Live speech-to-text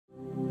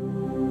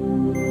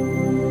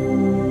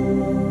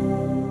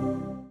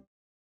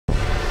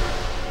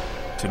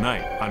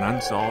tonight on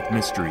Unsolved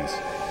Mysteries.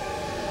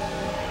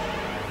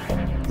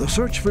 The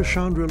search for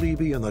Chandra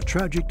Levy and the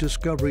tragic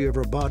discovery of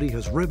her body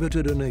has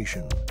riveted a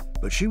nation.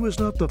 But she was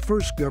not the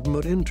first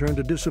government intern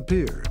to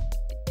disappear.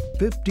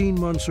 15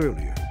 months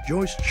earlier,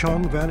 Joyce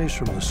Chung vanished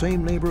from the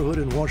same neighborhood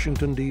in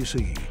Washington,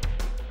 D.C.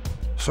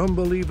 Some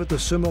believe that the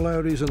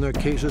similarities in their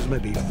cases may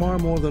be far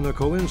more than a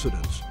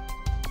coincidence.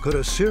 Could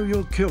a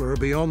serial killer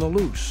be on the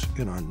loose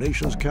in our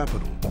nation's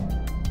capital?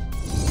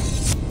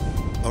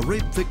 A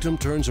rape victim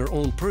turns her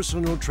own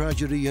personal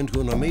tragedy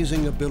into an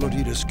amazing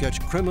ability to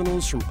sketch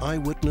criminals from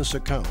eyewitness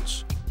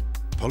accounts.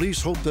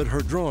 Police hope that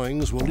her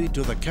drawings will lead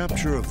to the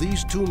capture of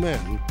these two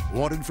men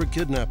wanted for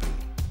kidnapping.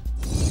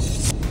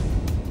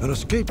 An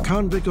escaped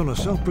convict on a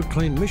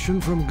self-proclaimed mission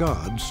from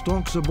God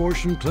stalks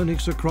abortion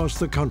clinics across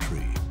the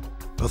country.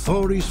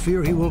 Authorities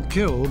fear he will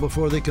kill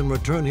before they can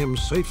return him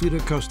safely to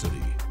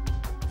custody.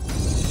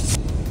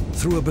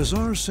 Through a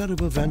bizarre set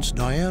of events,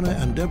 Diana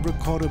and Deborah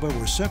Cordova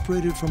were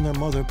separated from their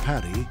mother,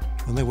 Patti,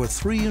 when they were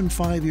 3 and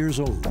 5 years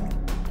old.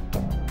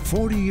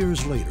 40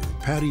 years later,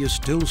 Patti is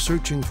still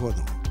searching for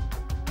them.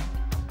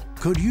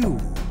 Could you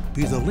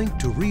be the link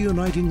to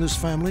reuniting this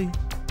family?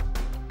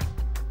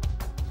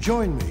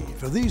 Join me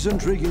for these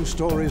intriguing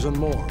stories and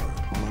more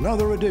on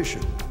another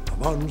edition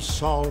of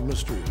Unsolved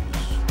Mysteries.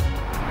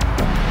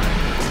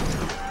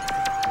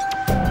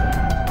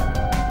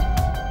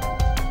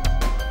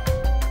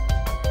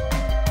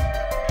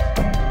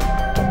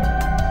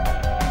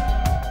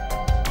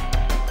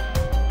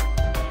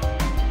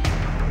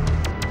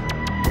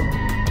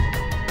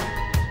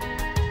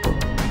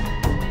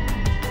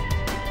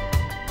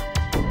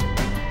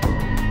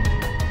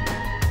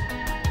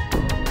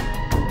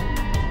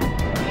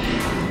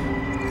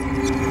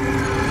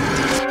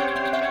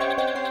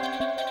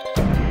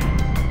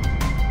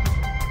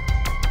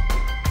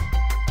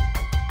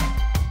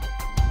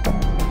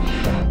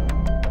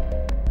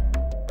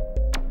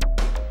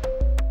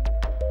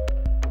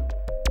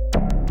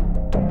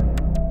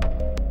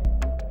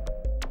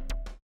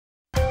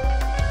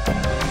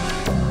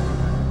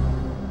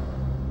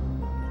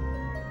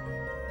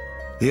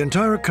 The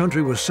entire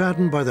country was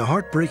saddened by the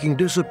heartbreaking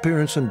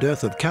disappearance and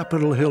death of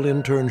Capitol Hill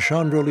intern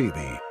Chandra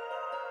Levy.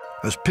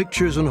 As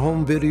pictures and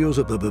home videos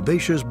of the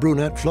vivacious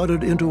brunette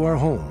flooded into our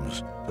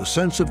homes, the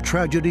sense of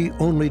tragedy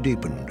only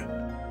deepened.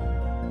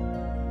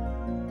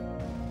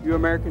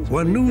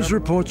 When news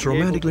reports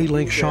romantically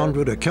linked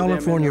Chandra to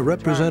California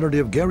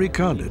Representative Gary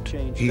Condit,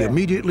 he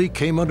immediately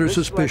came under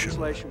suspicion.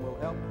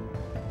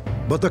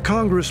 But the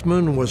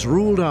congressman was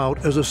ruled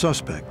out as a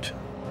suspect.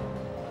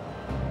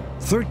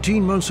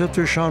 13 months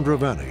after Chandra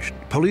vanished,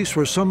 police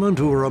were summoned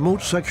to a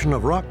remote section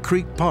of Rock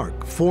Creek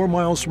Park, 4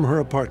 miles from her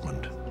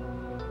apartment.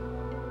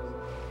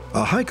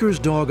 A hiker's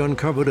dog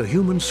uncovered a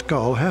human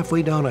skull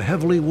halfway down a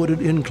heavily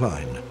wooded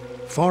incline,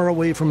 far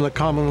away from the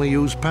commonly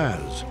used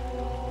paths.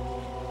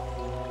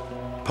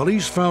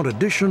 Police found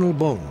additional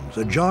bones,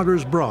 a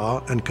jogger's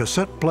bra, and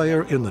cassette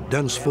player in the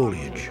dense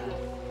foliage.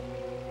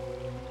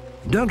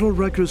 Dental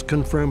records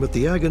confirmed that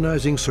the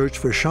agonizing search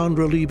for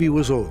Chandra Levy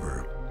was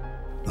over.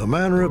 The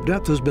manner of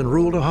death has been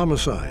ruled a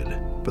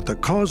homicide, but the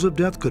cause of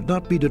death could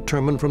not be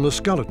determined from the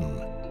skeleton.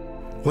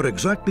 What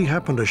exactly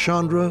happened to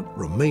Chandra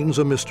remains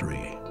a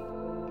mystery.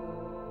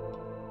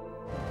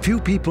 Few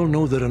people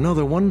know that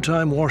another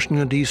one-time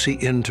Washington, D.C.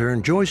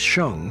 intern, Joyce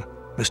Chung,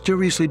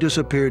 mysteriously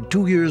disappeared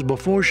 2 years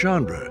before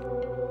Chandra.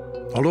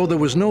 Although there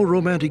was no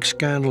romantic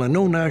scandal and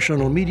no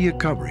national media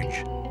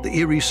coverage, the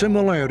eerie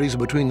similarities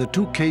between the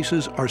two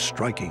cases are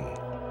striking.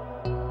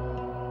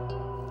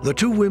 The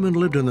two women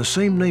lived in the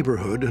same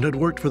neighborhood and had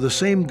worked for the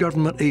same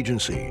government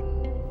agency.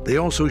 They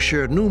also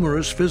shared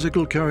numerous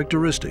physical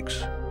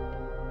characteristics.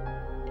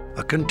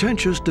 A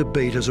contentious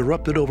debate has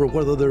erupted over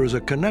whether there is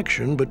a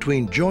connection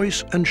between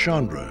Joyce and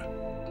Chandra.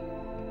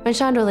 When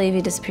Chandra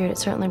Levy disappeared, it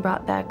certainly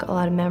brought back a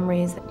lot of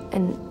memories,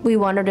 and we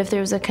wondered if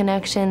there was a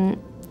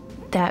connection.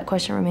 That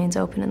question remains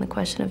open, and the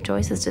question of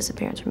Joyce's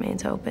disappearance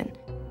remains open.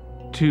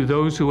 To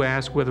those who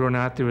ask whether or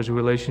not there is a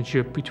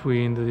relationship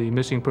between the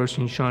missing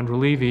person Chandra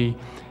Levy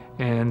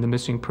and the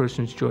missing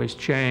person's Joyce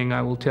Chang,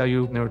 I will tell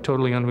you they're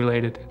totally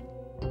unrelated.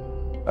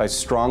 I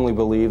strongly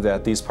believe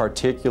that these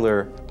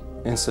particular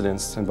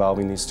incidents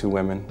involving these two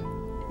women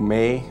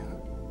may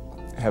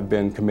have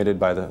been committed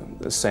by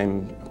the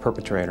same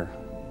perpetrator,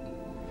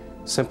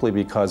 simply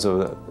because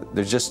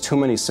there's just too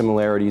many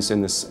similarities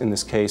in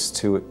this case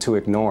to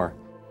ignore.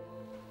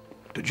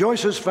 To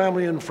Joyce's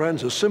family and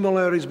friends, the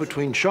similarities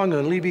between Chung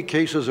and Levy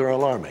cases are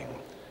alarming.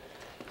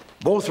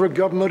 Both were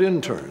government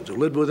interns who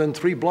lived within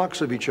 3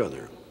 blocks of each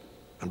other,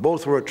 and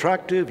both were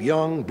attractive,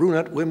 young,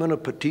 brunette women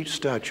of petite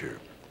stature.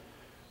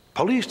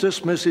 Police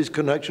dismiss these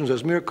connections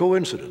as mere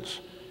coincidence.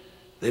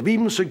 They've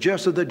even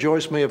suggested that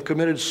Joyce may have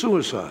committed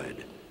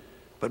suicide,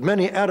 but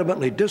many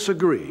adamantly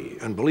disagree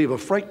and believe a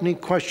frightening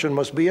question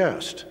must be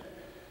asked.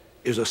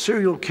 Is a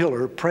serial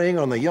killer preying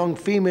on the young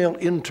female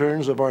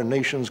interns of our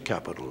nation's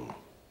capital?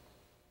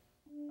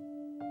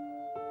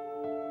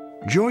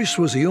 Joyce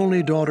was the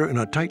only daughter in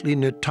a tightly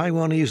knit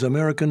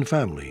Taiwanese-American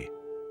family.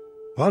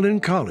 While in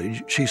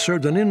college, she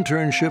served an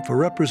internship for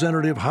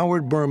Representative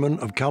Howard Berman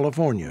of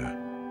California.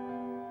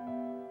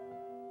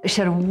 She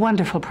had a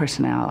wonderful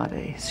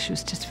personality. She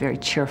was just very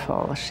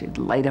cheerful. She'd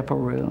light up a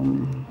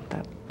room,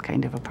 that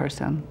kind of a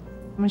person.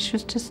 I mean, she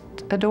was just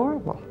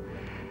adorable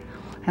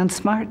and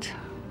smart.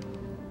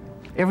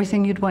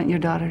 Everything you'd want your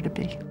daughter to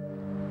be.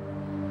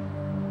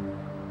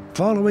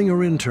 Following her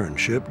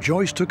internship,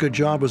 Joyce took a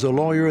job as a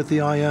lawyer at the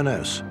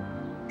INS.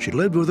 She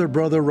lived with her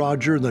brother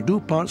Roger in the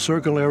DuPont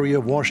Circle area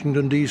of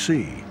Washington,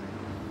 D.C.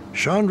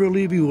 Chandra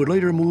Levy would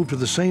later move to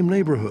the same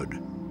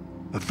neighborhood.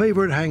 A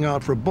favorite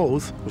hangout for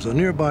both was a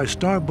nearby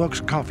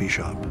Starbucks coffee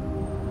shop.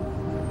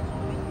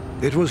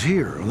 It was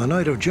here, on the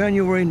night of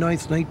January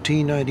 9th,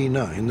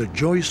 1999, that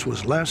Joyce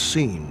was last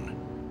seen.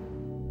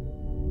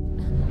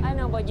 I don't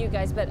know about you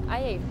guys, but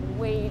I ate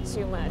way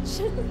too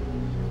much.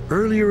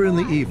 Earlier in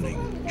the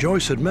evening,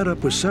 Joyce had met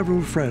up with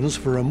several friends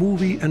for a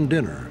movie and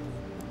dinner.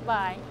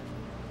 Bye.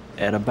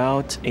 At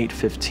about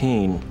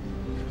 8:15,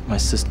 my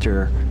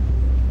sister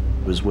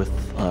was with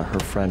her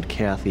friend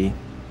Kathy.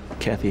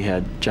 Kathy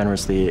had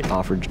generously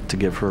offered to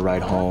give her a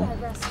ride home,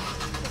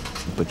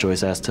 but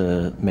Joyce asked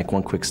to make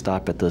one quick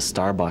stop at the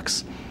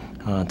Starbucks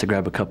to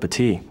grab a cup of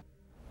tea.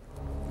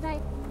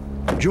 Night.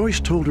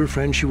 Joyce told her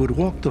friend she would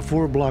walk the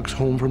 4 blocks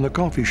home from the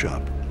coffee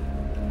shop.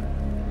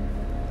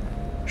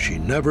 She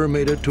never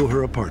made it to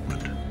her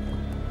apartment.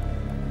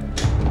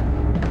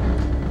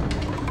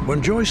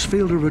 When Joyce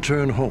failed to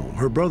return home,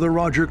 her brother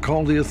Roger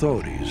called the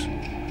authorities.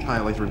 Hi,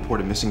 I'd like to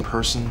report a missing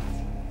person.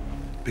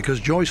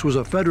 Because Joyce was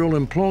a federal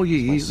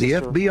employee, the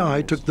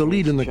FBI took the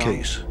lead in the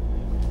case.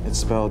 It's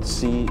spelled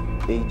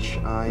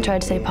C-H-I. I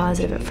tried to stay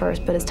positive at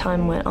first, but as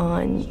time went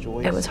on,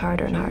 it was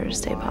harder and harder to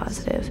stay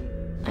positive.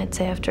 I'd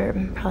say after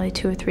probably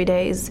 2 or 3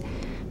 days,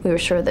 we were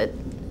sure that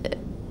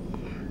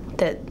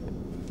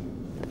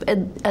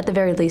at the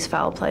very least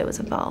foul play was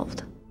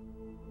involved.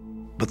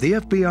 But the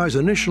FBI's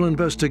initial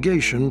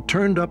investigation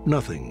turned up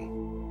nothing.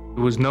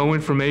 There was no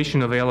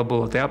information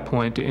available at that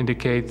point to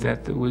indicate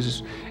that there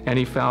was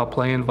any foul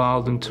play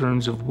involved in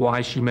terms of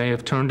why she may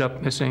have turned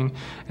up missing,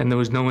 and there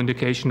was no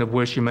indication of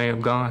where she may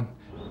have gone.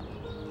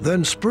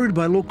 Then, spurred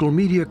by local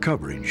media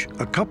coverage,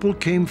 a couple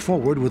came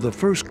forward with the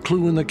first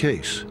clue in the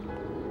case.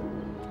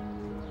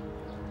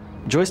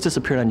 Joyce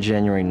disappeared on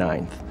January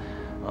 9th.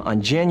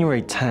 On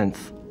January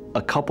 10th,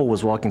 a couple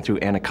was walking through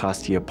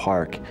Anacostia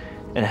Park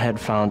and had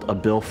found a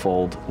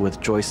billfold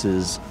with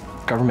Joyce's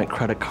government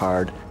credit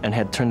card and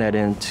had turned that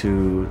in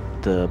to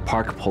the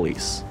park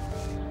police.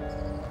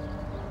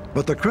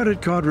 But the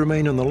credit card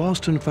remained in the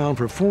lost and found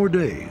for 4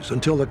 days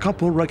until the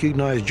couple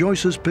recognized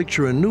Joyce's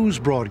picture in news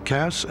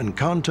broadcasts and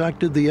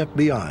contacted the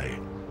FBI.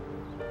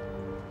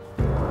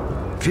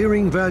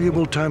 Fearing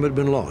valuable time had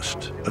been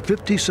lost, a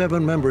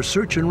 57-member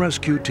search and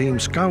rescue team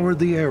scoured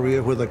the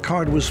area where the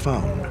card was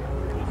found.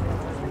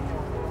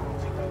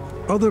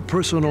 Other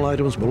personal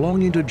items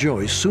belonging to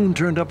Joyce soon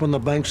turned up on the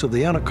banks of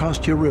the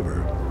Anacostia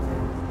River.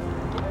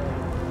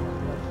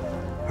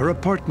 Her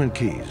apartment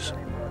keys,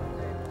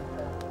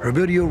 her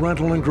video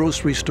rental and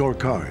grocery store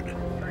card,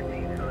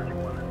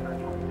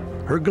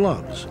 her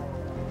gloves.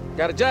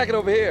 Got a jacket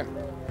over here.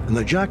 And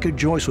the jacket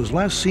Joyce was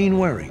last seen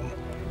wearing,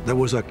 there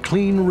was a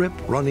clean rip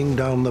running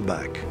down the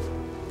back.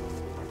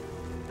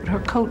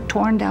 Her coat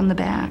torn down the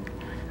back,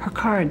 her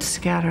cards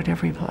scattered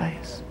every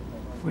place.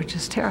 We're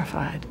just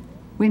terrified.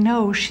 We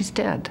know she's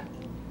dead.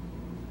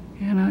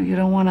 You know, you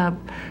don't want to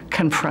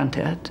confront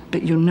it,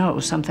 but you know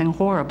something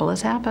horrible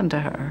has happened to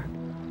her.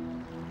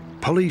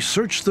 Police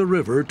searched the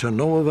river to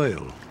no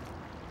avail.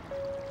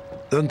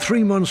 Then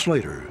 3 months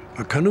later,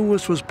 a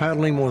canoeist was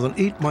paddling more than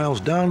 8 miles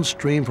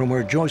downstream from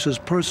where Joyce's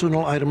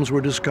personal items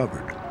were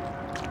discovered.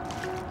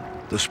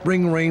 The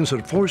spring rains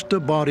had forced a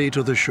body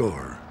to the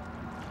shore.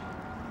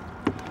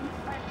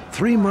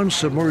 3 months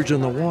submerged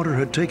in the water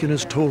had taken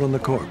its toll on the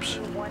corpse.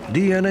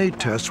 DNA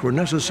tests were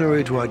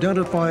necessary to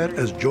identify it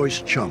as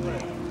Joyce Chung.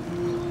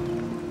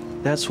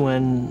 That's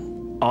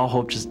when all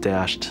hope just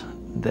dashed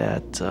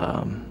that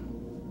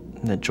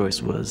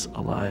Joyce was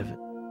alive.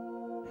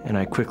 And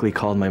I quickly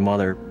called my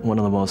mother, one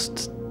of the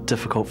most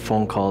difficult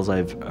phone calls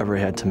I've ever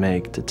had to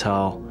make, to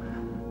tell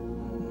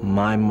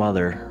my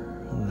mother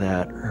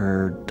that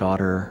her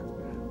daughter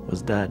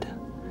was dead.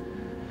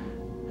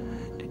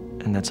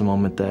 And that's a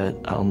moment that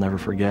I'll never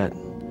forget.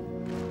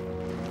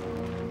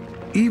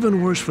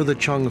 Even worse for the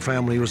Chung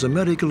family was the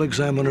medical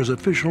examiner's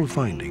official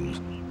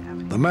findings.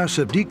 The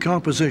massive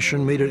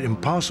decomposition made it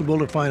impossible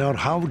to find out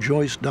how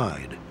Joyce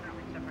died.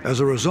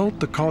 As a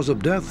result, the cause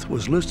of death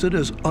was listed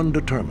as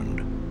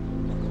undetermined.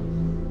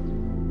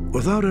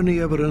 Without any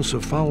evidence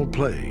of foul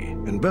play,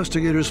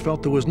 investigators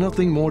felt there was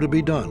nothing more to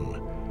be done.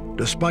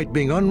 Despite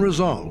being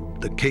unresolved,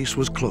 the case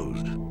was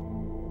closed.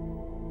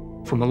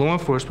 From a law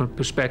enforcement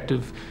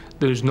perspective,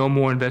 there's no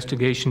more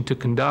investigation to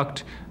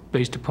conduct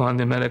based upon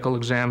the medical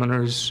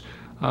examiner's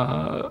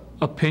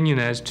opinion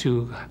as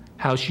to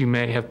how she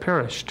may have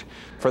perished.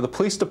 For the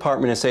police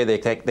department to say they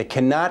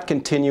cannot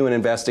continue an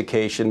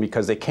investigation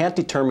because they can't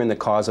determine the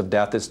cause of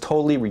death is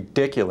totally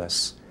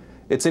ridiculous.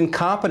 It's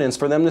incompetence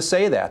for them to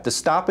say that, to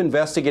stop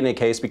investigating a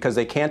case because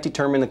they can't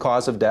determine the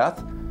cause of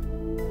death.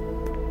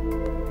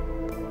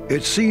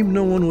 It seemed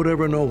no one would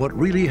ever know what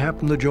really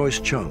happened to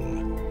Joyce Chung.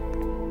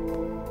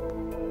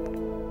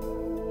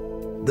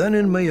 Then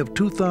in May of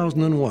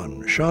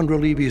 2001, Chandra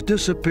Levy's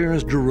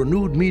disappearance drew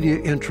renewed media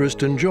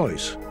interest in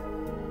Joyce.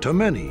 To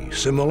many,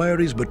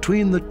 similarities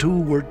between the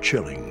two were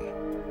chilling.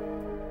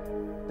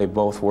 They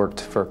both worked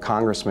for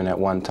congressmen at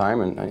one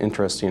time, and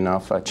interesting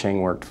enough,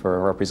 Chang worked for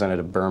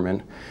Representative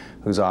Berman,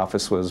 whose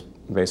office was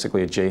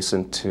basically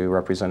adjacent to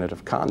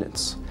Representative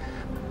Condon's.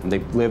 They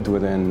lived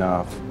within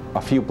a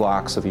few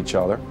blocks of each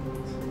other.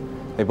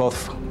 They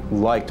both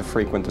liked to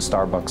frequent the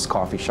Starbucks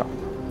coffee shop,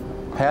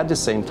 had the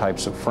same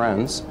types of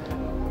friends.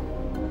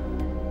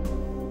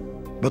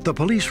 But the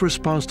police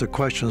response to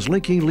questions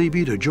linking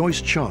Levy to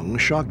Joyce Chung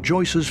shocked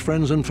Joyce's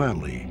friends and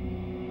family.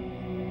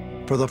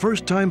 For the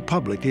first time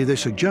publicly, they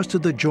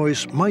suggested that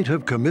Joyce might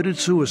have committed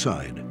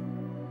suicide.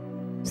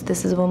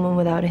 This is a woman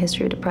without a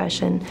history of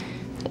depression.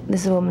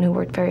 This is a woman who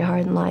worked very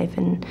hard in life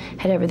and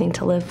had everything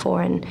to live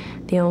for, and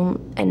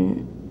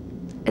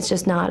it's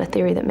just not a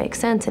theory that makes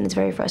sense, and it's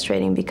very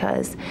frustrating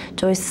because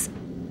Joyce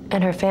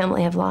and her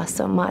family have lost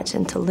so much,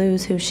 and to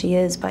lose who she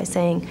is by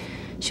saying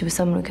she was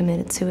someone who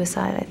committed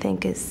suicide, I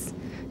think is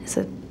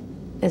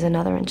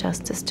another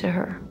injustice to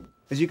her.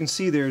 As you can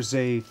see, there's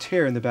a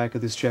tear in the back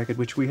of this jacket,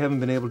 which we haven't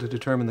been able to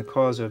determine the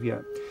cause of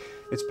yet.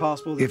 It's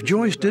possible that if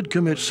Joyce did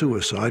commit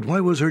suicide, why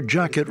was her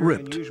jacket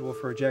ripped? Unusual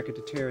for a jacket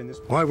to tear in this.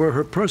 Why were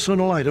her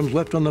personal items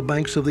left on the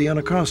banks of the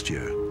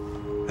Anacostia?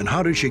 And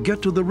how did she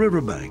get to the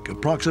riverbank,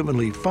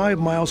 approximately 5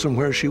 miles from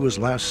where she was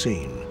last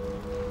seen?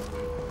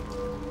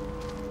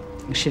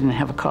 She didn't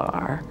have a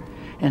car,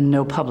 and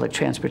no public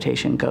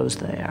transportation goes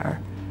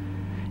there.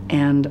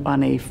 And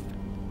on a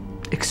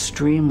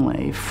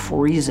extremely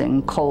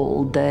freezing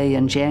cold day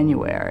in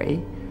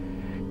January,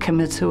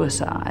 commit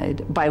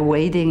suicide by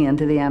wading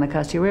into the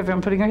Anacostia River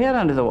and putting her head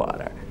under the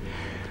water.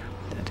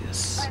 That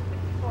is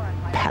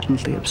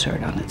patently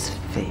absurd on its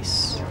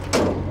face.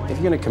 If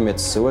you're going to commit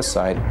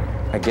suicide,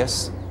 I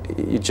guess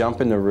you jump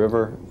in the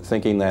river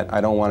thinking that I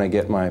don't want to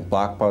get my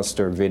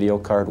Blockbuster video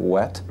card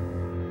wet.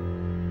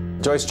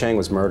 Joyce Chang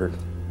was murdered,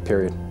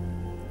 period.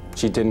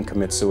 She didn't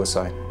commit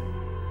suicide.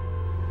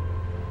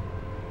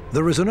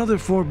 There is another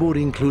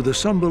foreboding clue that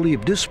some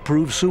believe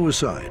disproved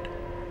suicide.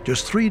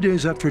 Just 3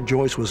 days after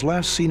Joyce was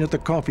last seen at the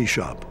coffee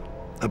shop,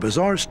 a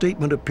bizarre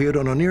statement appeared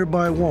on a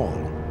nearby wall.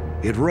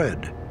 It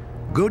read,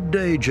 "Good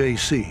day,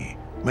 JC.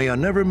 May I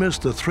never miss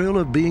the thrill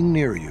of being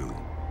near you."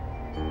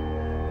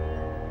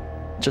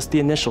 Just the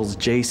initials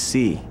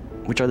JC,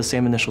 which are the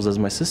same initials as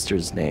my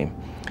sister's name,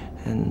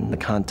 and the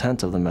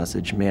content of the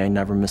message, "May I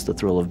never miss the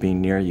thrill of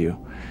being near you,"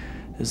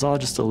 is all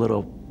just a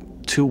little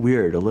too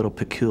weird, a little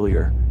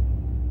peculiar.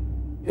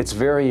 It's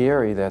very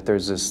eerie that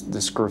there's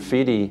this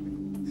graffiti.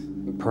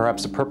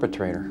 Perhaps the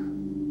perpetrator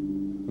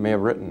may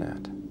have written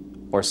that,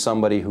 or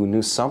somebody who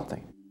knew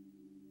something.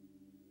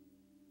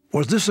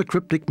 Was this a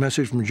cryptic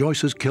message from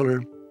Joyce's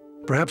killer?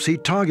 Perhaps he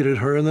targeted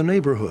her in the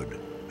neighborhood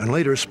and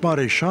later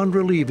spotted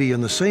Chandra Levy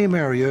in the same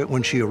area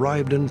when she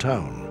arrived in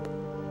town.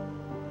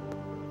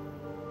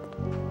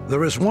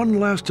 There is one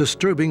last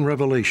disturbing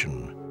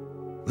revelation.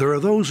 There are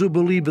those who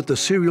believe that the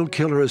serial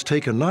killer has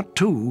taken not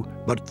 2,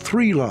 but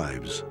 3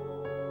 lives.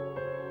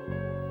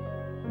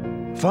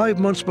 5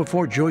 months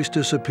before Joyce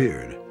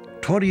disappeared,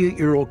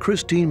 28-year-old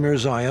Christine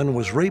Mirzayan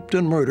was raped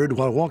and murdered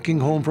while walking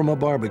home from a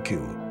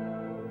barbecue.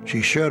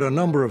 She shared a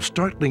number of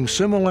startling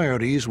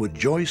similarities with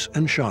Joyce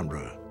and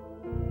Chandra.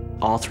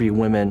 All 3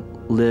 women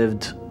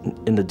lived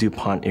in the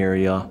DuPont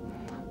area.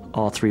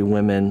 All 3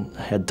 women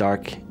had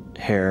dark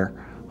hair.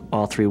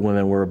 All 3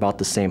 women were about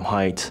the same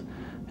height.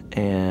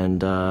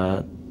 And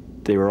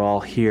they were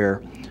all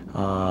here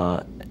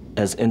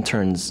as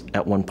interns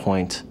at one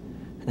point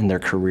in their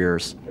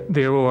careers.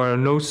 There are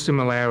no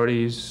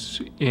similarities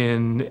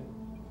in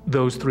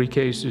those 3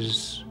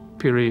 cases,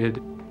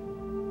 period.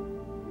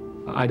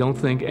 I don't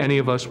think any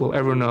of us will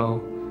ever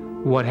know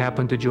what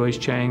happened to Joyce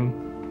Chang.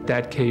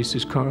 That case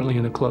is currently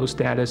in a closed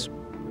status.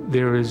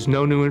 There is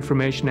no new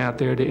information out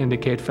there to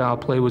indicate foul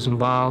play was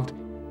involved.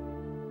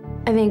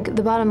 I think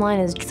the bottom line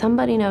is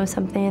somebody knows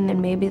something, and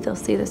then maybe they'll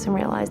see this and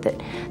realize that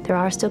there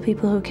are still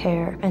people who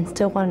care and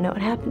still want to know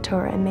what happened to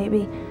her, and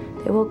maybe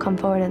they will come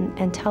forward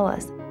and tell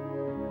us.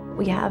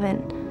 We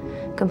haven't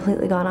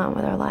completely gone on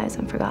with our lives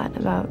and forgotten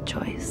about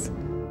Joyce.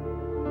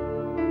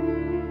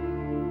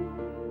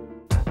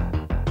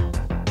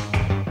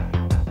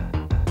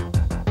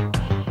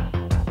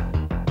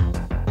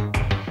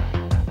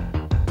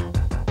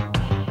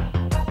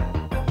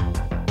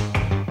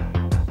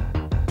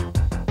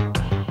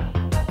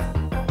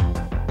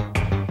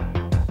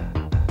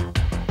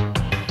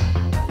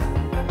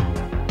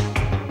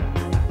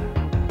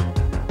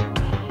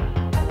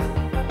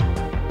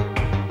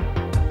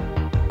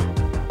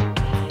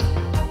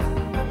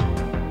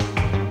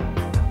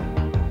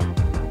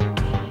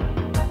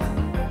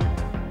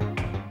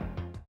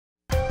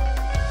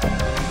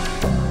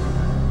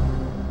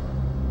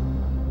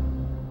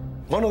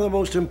 One of the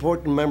most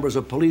important members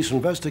of police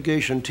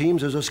investigation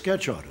teams is a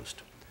sketch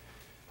artist.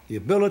 The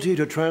ability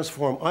to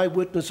transform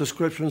eyewitness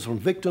descriptions from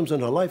victims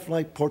into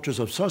lifelike portraits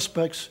of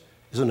suspects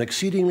is an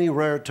exceedingly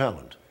rare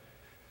talent.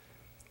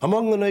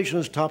 Among the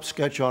nation's top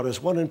sketch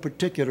artists, one in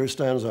particular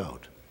stands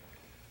out.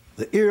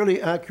 The eerily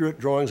accurate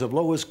drawings of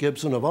Lois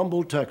Gibson of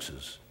Humboldt,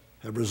 Texas,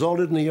 have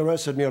resulted in the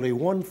arrest of nearly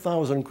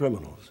 1,000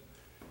 criminals.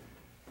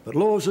 But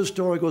Lois's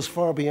story goes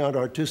far beyond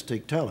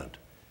artistic talent.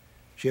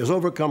 She has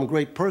overcome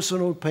great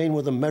personal pain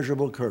with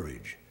immeasurable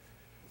courage.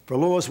 For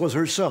Lois was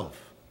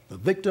herself the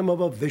victim of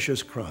a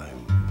vicious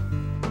crime.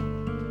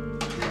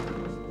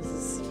 This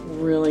is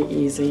really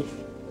easy.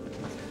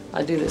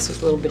 I do this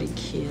with little bitty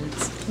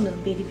kids. Little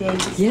bitty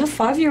babies? Yeah,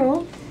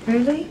 5-year-old.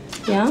 Really?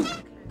 Yeah.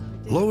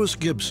 Lois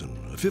Gibson,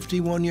 a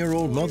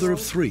 51-year-old mother of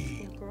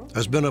 3,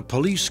 has been a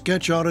police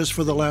sketch artist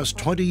for the last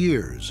 20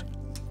 years.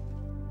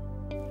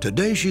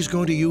 Today, she's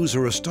going to use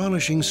her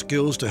astonishing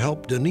skills to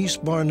help Denise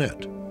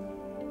Barnett.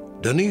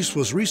 Denise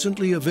was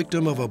recently a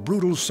victim of a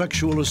brutal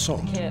sexual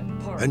assault,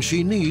 and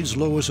she needs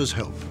Lois's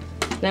help.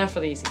 Now for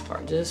the easy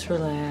part, just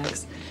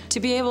relax. To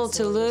be able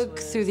to look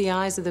through the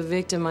eyes of the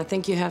victim, I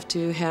think you have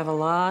to have a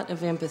lot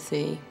of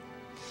empathy.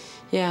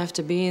 You have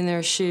to be in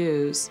their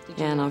shoes,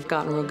 and I've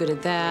gotten real good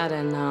at that,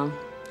 and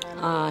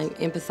I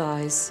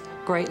empathize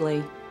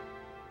greatly.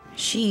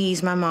 She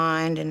eased my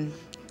mind and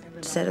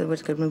said it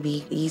was going to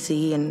be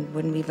easy and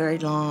wouldn't be very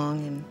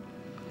long,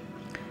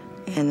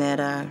 and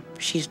that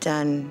she's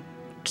done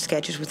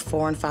sketches with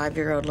 4- and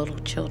 5-year-old little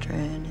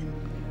children,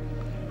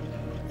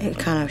 and it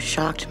kind of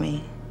shocked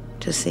me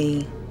to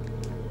see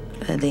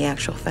the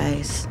actual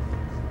face,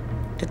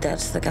 that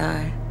that's the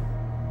guy.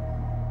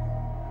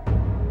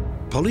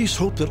 Police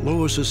hope that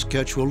Lois's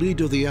sketch will lead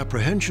to the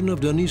apprehension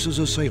of Denise's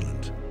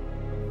assailant.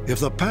 If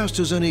the past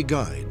is any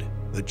guide,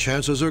 the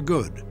chances are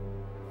good.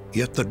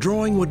 Yet the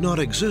drawing would not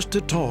exist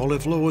at all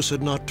if Lois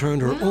had not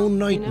turned her own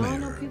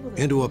nightmare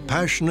into a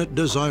passionate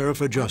desire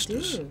for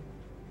justice.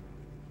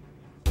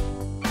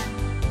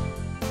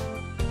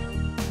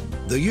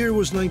 The year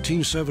was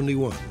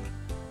 1971,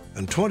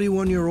 and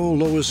 21-year-old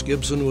Lois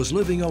Gibson was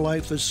living a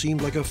life that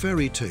seemed like a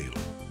fairy tale.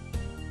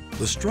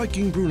 The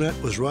striking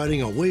brunette was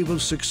riding a wave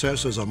of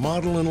success as a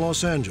model in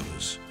Los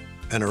Angeles,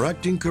 and her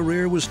acting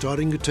career was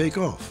starting to take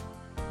off.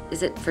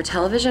 Is it for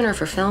television or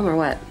for film or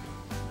what?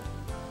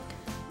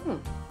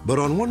 But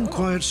on one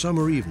quiet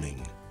summer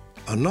evening,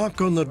 a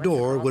knock on the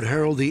door would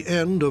herald the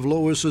end of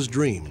Lois's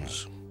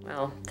dreams.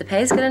 Well, the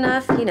pay's good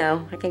enough, you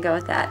know, I can go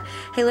with that.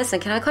 Hey,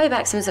 listen, can I call you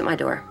back as soon as at my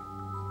door?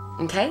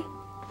 Okay?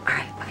 All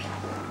right, bye.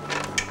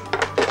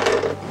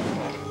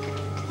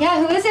 Yeah,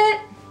 who is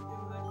it?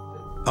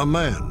 A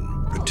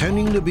man,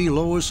 pretending to be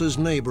Lois's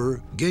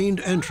neighbor,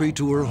 gained entry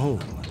to her home.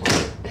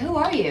 Who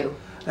are you?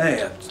 Hey,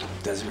 it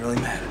doesn't really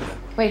matter.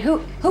 Wait, who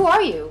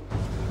are you?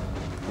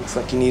 Looks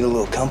like you need a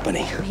little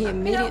company. He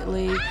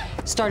immediately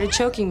started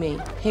choking me.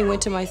 He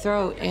went to my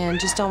throat and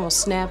just almost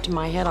snapped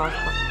my head off.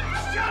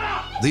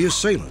 The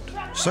assailant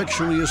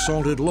sexually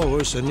assaulted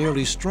Lois and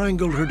nearly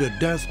strangled her to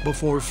death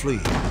before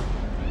fleeing.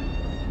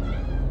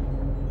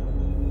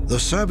 The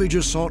savage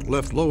assault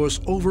left Lois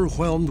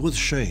overwhelmed with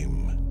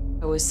shame.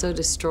 I was so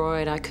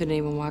destroyed, I couldn't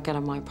even walk out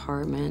of my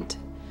apartment.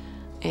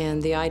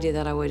 And the idea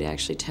that I would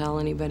actually tell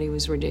anybody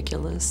was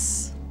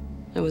ridiculous.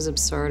 It was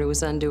absurd, it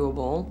was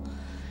undoable.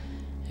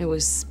 It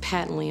was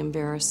patently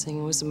embarrassing.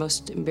 It was the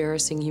most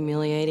embarrassing,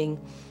 humiliating,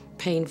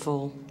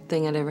 painful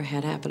thing I'd ever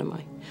had happen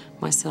to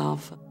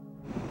myself.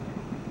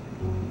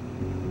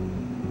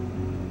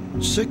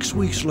 6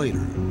 weeks later,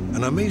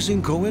 an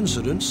amazing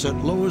coincidence set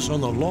Lois on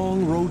the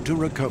long road to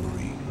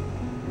recovery.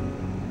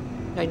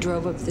 I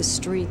drove up this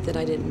street that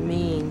I didn't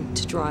mean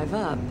to drive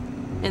up.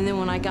 And then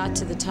when I got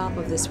to the top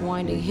of this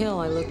winding hill,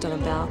 I looked on a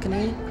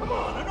balcony,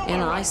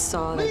 and I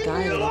saw the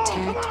guy that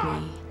attacked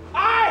me.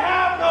 I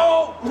have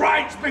no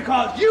rights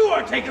because you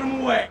are taking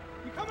them away.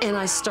 And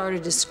I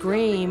started to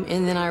scream,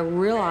 and then I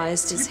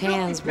realized his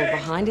hands were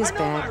behind his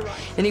back,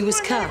 and he was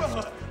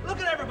cuffed. Look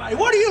at everybody.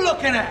 What are you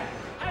looking at?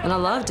 And I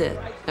loved it.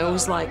 It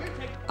was like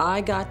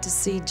I got to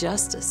see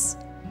justice.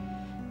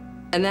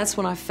 And that's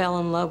when I fell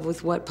in love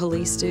with what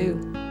police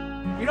do.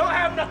 You don't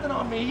have nothing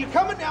on me. You're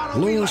coming down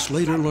on me. Lois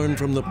later learned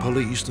from the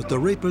police that the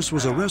rapist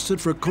was arrested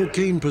for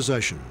cocaine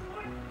possession.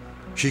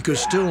 She could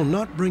still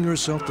not bring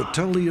herself to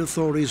tell the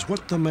authorities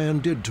what the man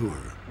did to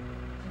her.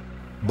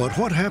 But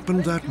what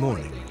happened that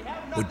morning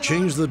would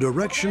change the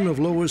direction of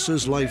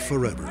Lois's life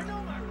forever.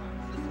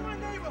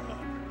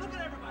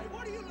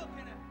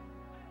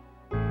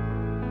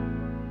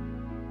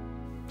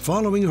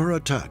 Following her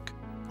attack,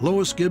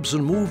 Lois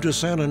Gibson moved to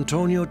San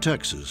Antonio,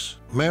 Texas,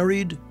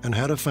 married and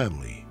had a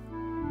family.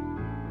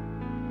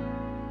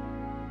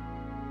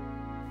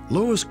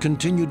 Lois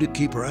continued to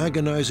keep her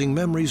agonizing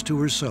memories to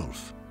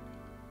herself.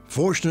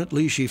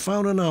 Fortunately, she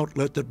found an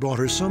outlet that brought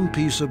her some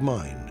peace of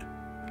mind: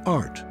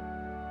 art.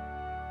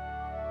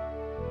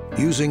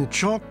 Using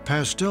chalk,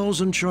 pastels,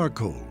 and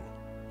charcoal,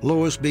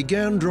 Lois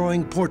began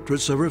drawing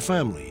portraits of her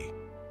family.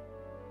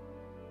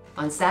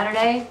 On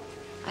Saturday,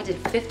 I did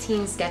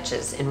 15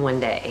 sketches in one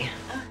day.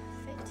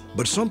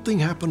 But something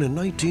happened in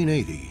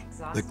 1980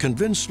 that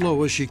convinced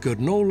Lois she could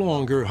no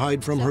longer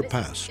hide from her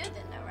past.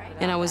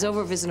 And I was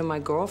over visiting my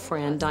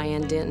girlfriend,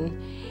 Diane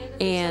Denton,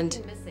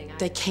 and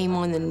they came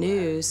on the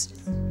news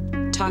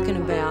talking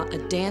about a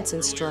dance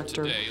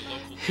instructor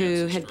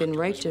who had been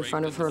raped in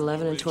front of her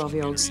 11 and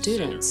 12-year-old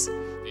students.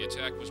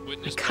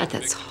 My God,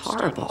 that's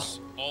horrible.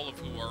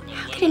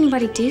 How could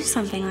anybody do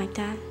something like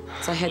that?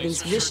 So I had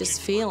these vicious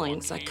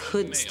feelings. I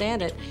couldn't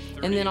stand it.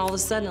 And then all of a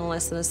sudden, in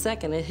less than a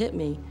second, it hit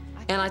me.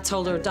 And I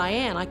told her,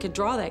 Diane, I could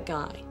draw that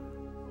guy.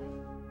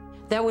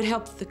 That would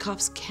help the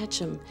cops catch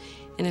him.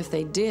 And if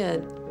they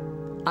did,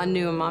 I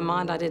knew in my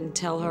mind, I didn't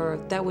tell her,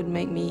 that would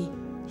make me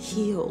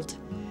healed.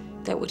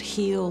 That would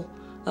heal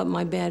up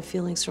my bad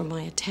feelings from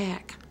my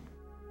attack.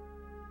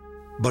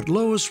 But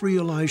Lois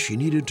realized she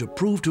needed to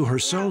prove to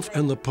herself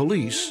and the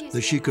police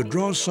that she could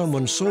draw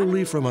someone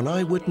solely from an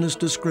eyewitness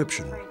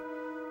description.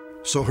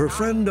 So her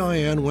friend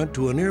Diane went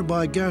to a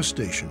nearby gas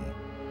station,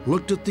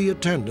 looked at the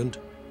attendant,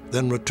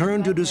 then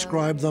returned to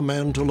describe the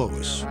man to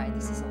Lois.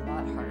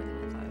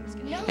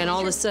 And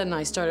all of a sudden,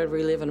 I started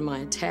reliving my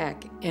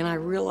attack, and I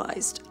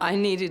realized I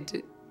needed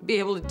to be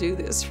able to do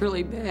this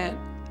really bad,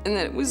 and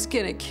that it was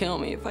gonna kill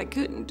me if I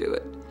couldn't do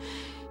it.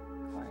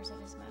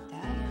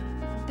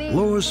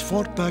 Lois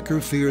fought back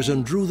her fears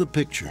and drew the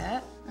picture.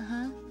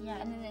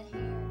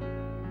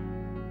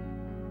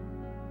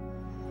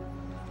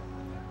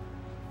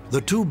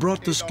 The two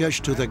brought the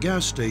sketch to the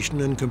gas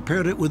station and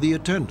compared it with the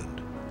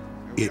attendant.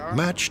 It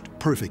matched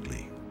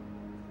perfectly.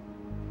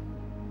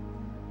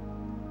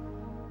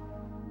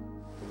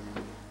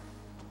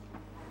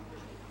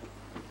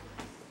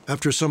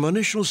 After some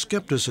initial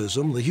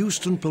skepticism, the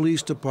Houston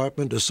Police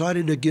Department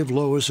decided to give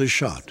Lois a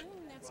shot.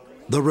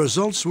 The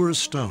results were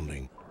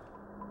astounding.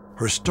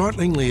 Her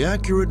startlingly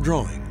accurate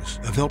drawings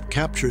have helped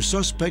capture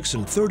suspects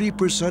in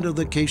 30% of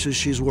the cases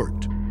she's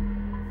worked,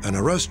 an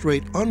arrest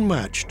rate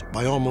unmatched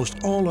by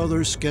almost all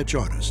other sketch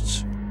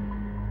artists.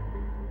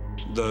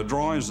 The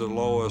drawings that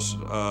Lois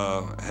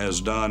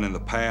has done in the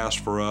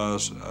past for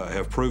us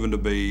have proven to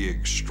be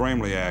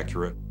extremely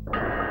accurate.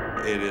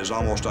 It is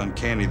almost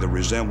uncanny, the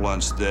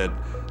resemblance that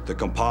the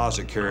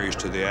composite carries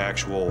to the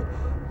actual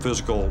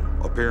physical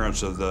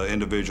appearance of the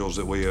individuals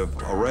that we have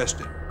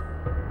arrested.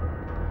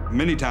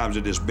 Many times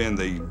it has been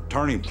the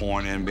turning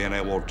point in being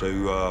able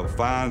to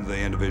find the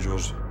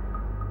individuals.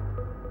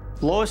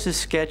 Lois's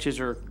sketches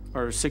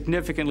are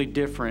significantly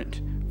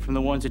different from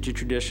the ones that you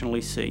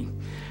traditionally see.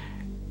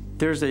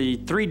 There's a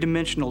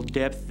three-dimensional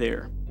depth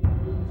there.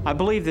 I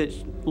believe that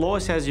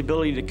Lois has the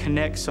ability to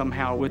connect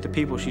somehow with the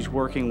people she's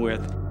working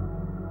with.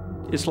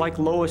 It's like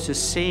Lois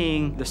is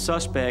seeing the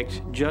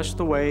suspect just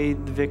the way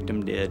the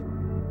victim did.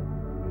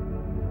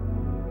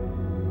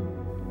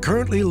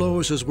 Currently,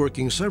 Lois is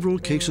working several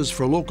cases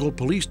for local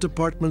police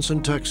departments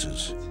in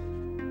Texas.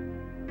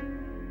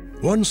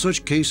 One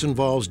such case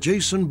involves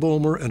Jason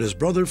Bulmer and his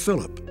brother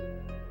Philip.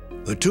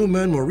 The two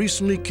men were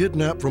recently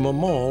kidnapped from a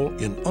mall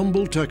in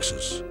Humble,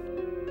 Texas.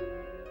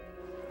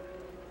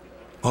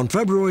 On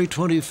February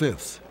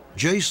 25th,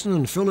 Jason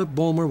and Philip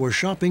Bulmer were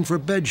shopping for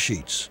bed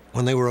sheets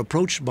when they were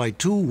approached by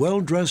two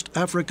well-dressed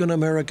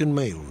African-American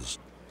males.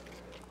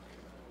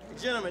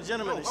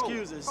 Gentlemen,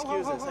 excuse us.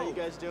 How you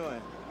guys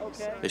doing?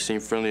 Okay. They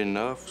seemed friendly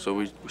enough, so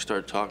we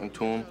started talking to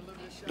them.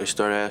 They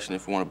started asking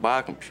if we want to buy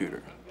a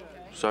computer.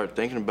 Started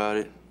thinking about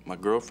it. My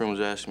girlfriend was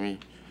asking me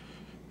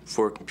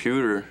for a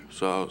computer,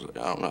 so I was like,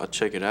 I don't know, I'll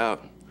check it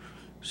out,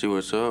 see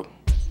what's up.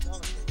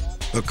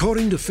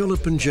 According to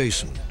Philip and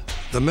Jason,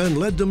 the men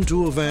led them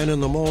to a van in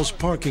the mall's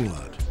parking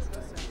lot.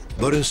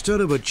 But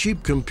instead of a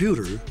cheap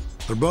computer,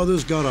 the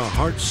brothers got a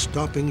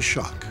heart-stopping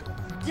shock.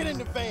 Get in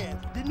the van!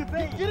 Get in the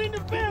van! Get in the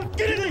van!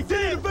 Get in the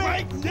van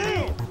right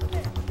now!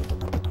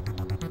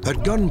 At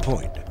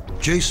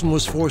gunpoint, Jason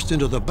was forced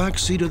into the back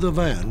seat of the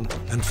van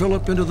and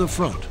Philip into the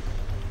front.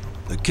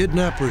 The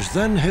kidnappers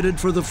then headed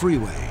for the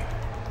freeway.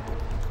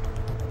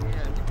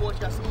 Yeah, you boys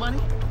got some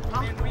money?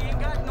 Huh? Man, we ain't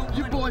got no money.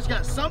 You boys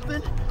got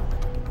something?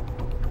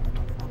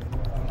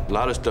 A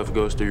lot of stuff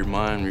goes through your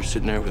mind when you're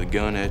sitting there with a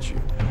gun at you.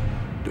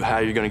 How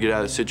you're gonna get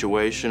out of the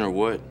situation or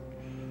what?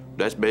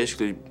 That's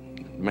basically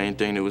the main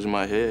thing that was in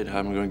my head, how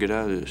am I gonna get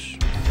out of this?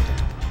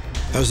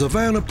 As the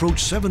van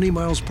approached 70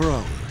 miles per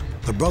hour,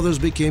 the brothers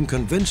became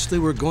convinced they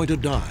were going to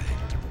die.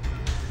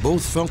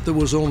 Both felt there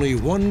was only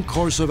one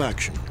course of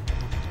action.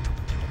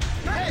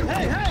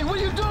 Hey, what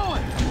are you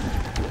doing?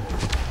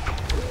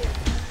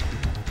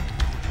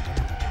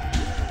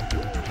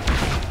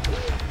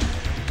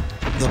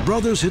 The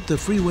brothers hit the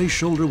freeway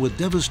shoulder with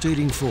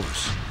devastating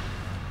force.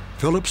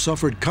 Philip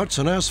suffered cuts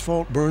and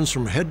asphalt burns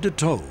from head to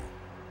toe.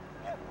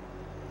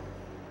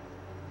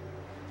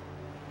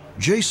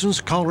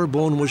 Jason's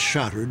collarbone was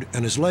shattered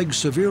and his leg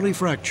severely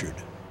fractured.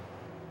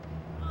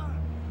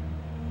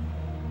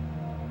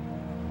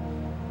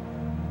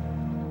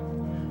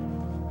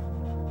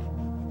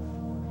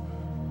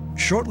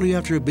 Shortly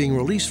after being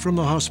released from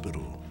the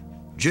hospital,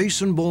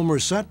 Jason Bulmer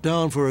sat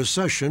down for a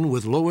session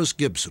with Lois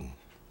Gibson.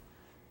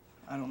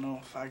 I don't know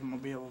if I'm gonna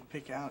be able to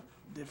pick out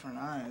different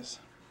eyes.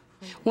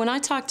 When I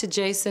talked to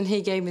Jason,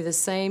 he gave me the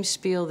same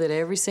spiel that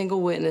every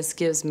single witness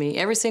gives me.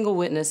 Every single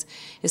witness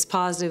is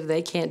positive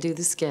they can't do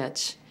the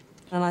sketch.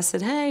 And I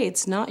said, hey,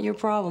 it's not your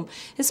problem.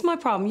 It's my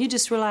problem. You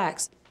just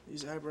relax.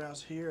 These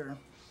eyebrows here.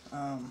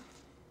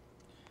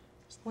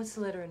 What's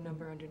the letter and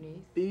number underneath?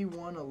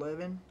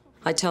 B111.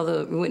 I tell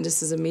the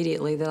witnesses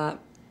immediately that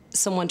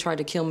someone tried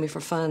to kill me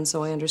for fun,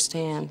 so I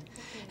understand.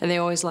 And they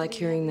always like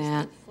hearing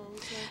that.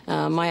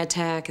 My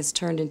attack has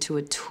turned into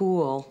a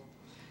tool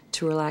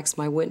to relax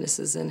my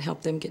witnesses and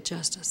help them get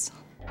justice.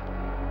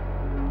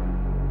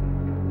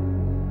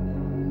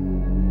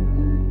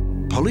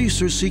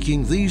 Police are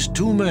seeking these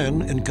two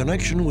men in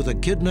connection with a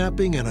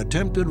kidnapping and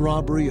attempted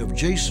robbery of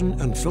Jason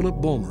and Philip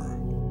Bomer.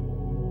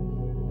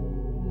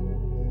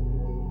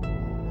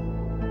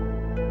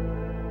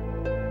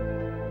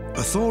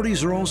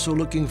 Authorities are also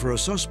looking for a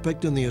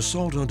suspect in the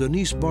assault on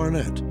Denise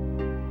Barnett.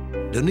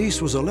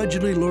 Denise was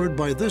allegedly lured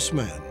by this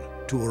man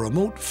to a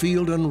remote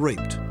field and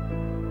raped.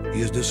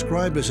 He is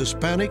described as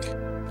Hispanic,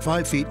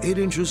 5 feet 8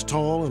 inches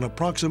tall, and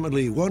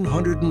approximately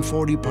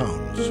 140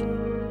 pounds.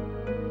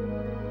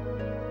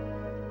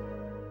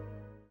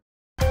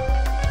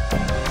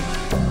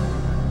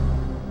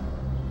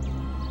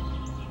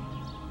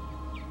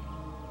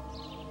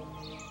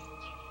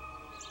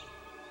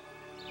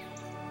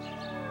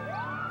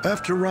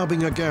 After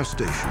robbing a gas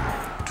station,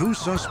 two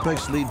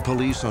suspects lead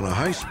police on a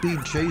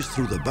high-speed chase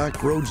through the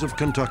back roads of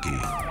Kentucky.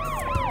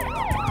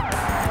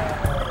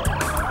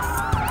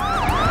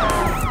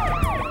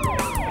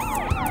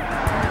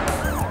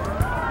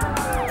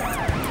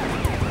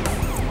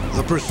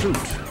 The pursuit,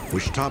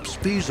 which tops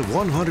speeds of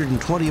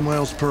 120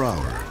 miles per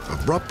hour,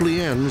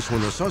 abruptly ends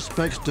when the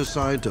suspects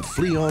decide to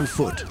flee on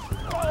foot.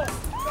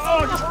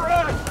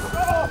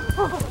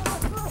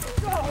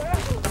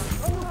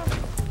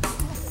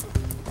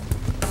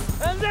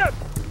 Hands up!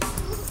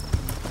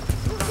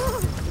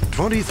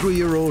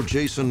 23-year-old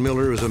Jason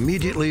Miller is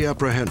immediately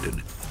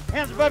apprehended.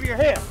 Hands above your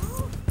head.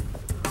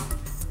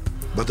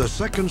 But the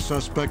second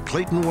suspect,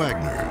 Clayton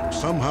Wagner,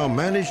 somehow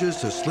manages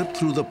to slip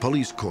through the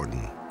police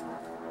cordon.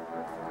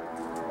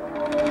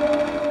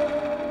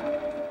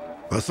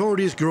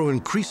 Authorities grow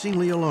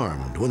increasingly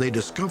alarmed when they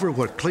discover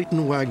what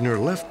Clayton Wagner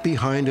left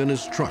behind in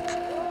his truck.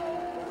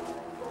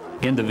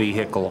 In the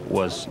vehicle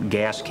was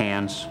gas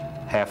cans,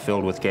 half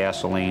filled with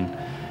gasoline,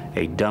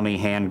 a dummy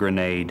hand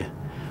grenade,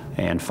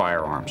 and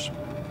firearms,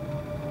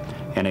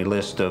 and a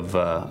list of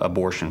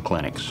abortion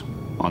clinics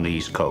on the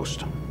East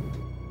Coast.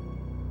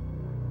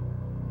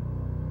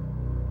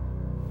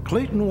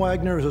 Clayton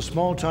Wagner is a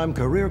small-time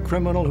career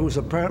criminal who's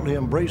apparently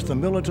embraced the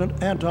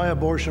militant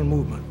anti-abortion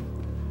movement.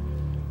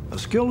 A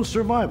skilled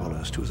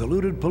survivalist who's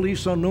eluded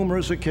police on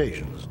numerous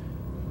occasions,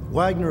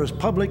 Wagner has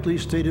publicly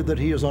stated that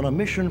he is on a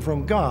mission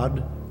from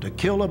God to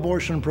kill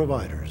abortion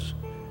providers.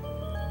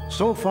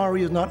 So far,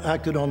 he has not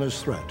acted on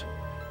this threat,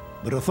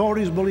 but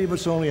authorities believe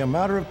it's only a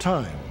matter of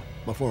time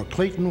before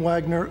Clayton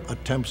Wagner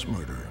attempts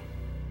murder.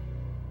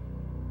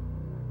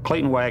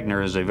 Clayton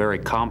Wagner is a very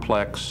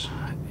complex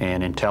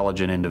and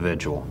intelligent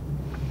individual.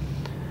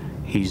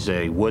 He's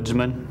a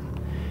woodsman.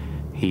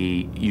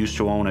 He used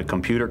to own a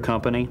computer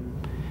company.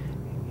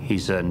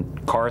 He's a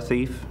car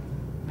thief.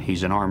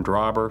 He's an armed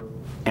robber.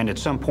 And at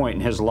some point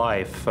in his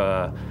life,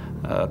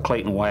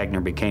 Clayton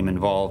Wagner became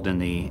involved in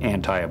the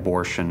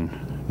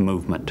anti-abortion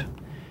movement.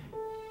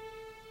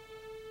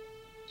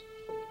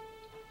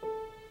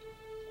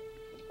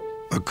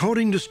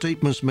 According to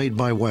statements made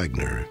by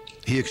Wagner,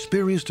 he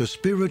experienced a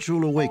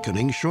spiritual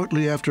awakening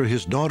shortly after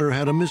his daughter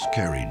had a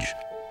miscarriage.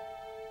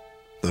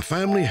 The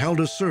family held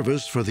a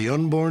service for the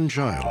unborn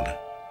child.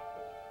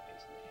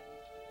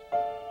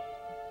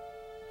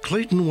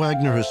 Clayton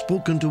Wagner has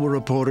spoken to a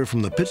reporter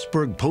from the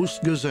Pittsburgh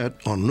Post-Gazette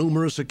on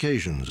numerous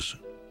occasions.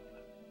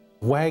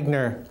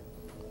 Wagner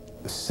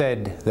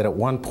said that at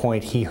one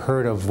point he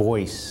heard a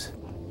voice.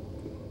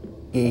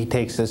 He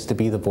takes this to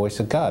be the voice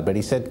of God, but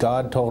he said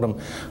God told him,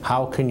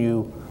 how can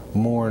you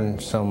mourn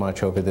so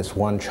much over this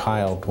one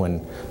child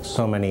when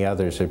so many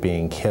others are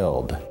being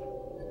killed?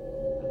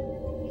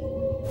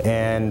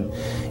 And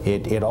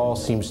it all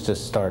seems to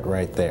start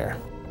right there.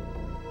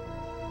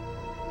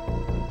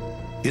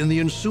 In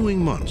the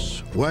ensuing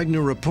months,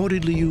 Wagner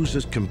reportedly used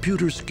his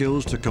computer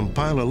skills to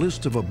compile a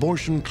list of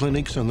abortion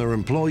clinics and their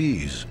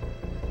employees.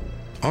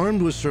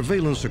 Armed with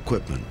surveillance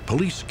equipment,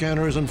 police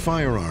scanners, and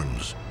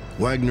firearms,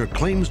 Wagner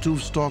claims to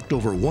have stalked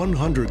over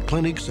 100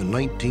 clinics in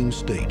 19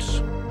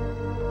 states.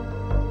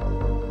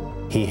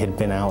 He had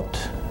been out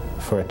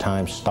for a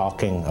time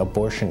stalking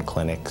abortion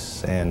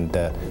clinics and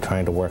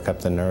trying to work up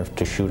the nerve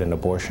to shoot an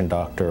abortion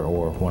doctor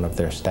or one of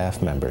their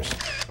staff members.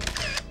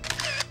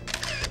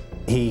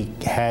 He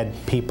had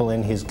people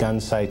in his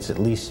gun sights at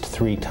least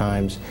 3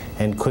 times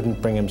and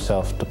couldn't bring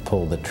himself to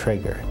pull the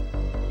trigger.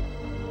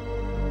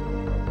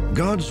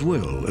 God's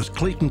will, as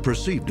Clayton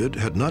perceived it,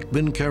 had not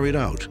been carried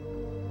out.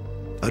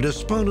 A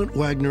despondent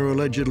Wagner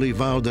allegedly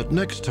vowed that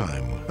next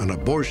time an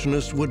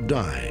abortionist would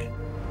die.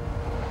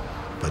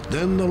 But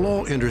then the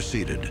law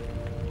interceded.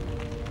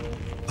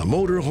 The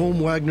motorhome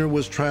Wagner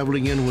was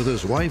traveling in with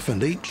his wife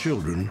and 8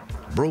 children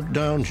broke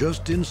down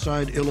just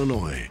inside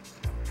Illinois.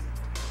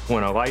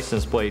 When a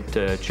license plate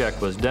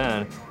check was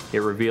done, it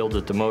revealed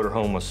that the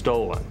motorhome was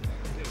stolen.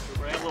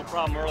 We had a little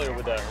problem earlier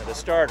with the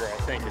starter,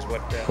 I think, is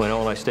what... When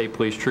Illinois State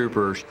Police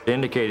troopers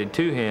indicated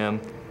to him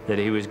that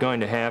he was going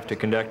to have to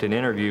conduct an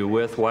interview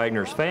with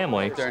Wagner's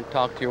family. Go there and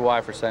talk to your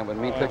wife for a second with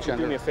me. Put you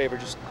under. Do me a favor,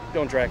 just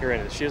don't drag her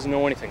into this. She doesn't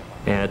know anything.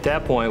 And at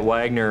that point,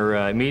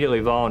 Wagner immediately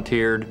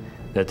volunteered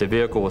that the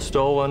vehicle was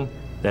stolen,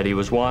 that he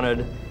was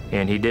wanted,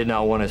 and he did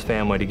not want his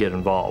family to get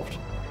involved.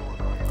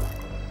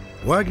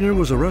 Wagner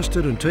was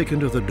arrested and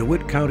taken to the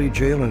DeWitt County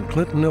Jail in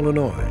Clinton,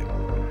 Illinois.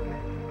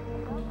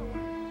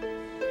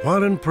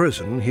 While in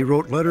prison, he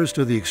wrote letters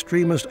to the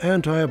extremist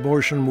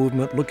anti-abortion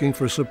movement looking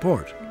for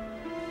support.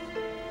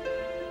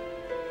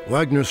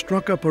 Wagner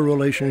struck up a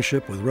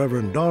relationship with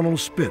Reverend Donald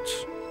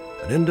Spitz,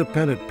 an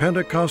independent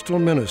Pentecostal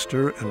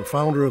minister and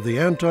founder of the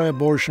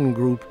anti-abortion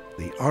group,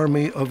 the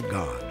Army of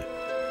God.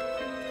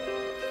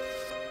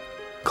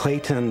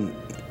 Clayton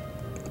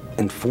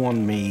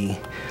informed me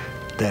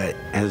that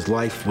his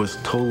life was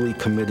totally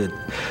committed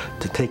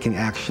to taking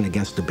action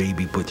against the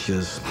baby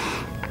butchers.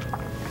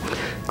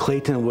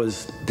 Clayton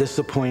was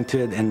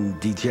disappointed and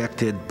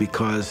dejected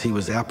because he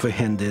was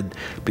apprehended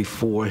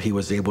before he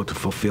was able to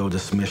fulfill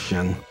this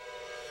mission.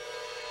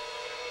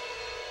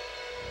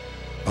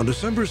 On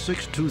December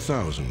 6,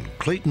 2000,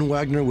 Clayton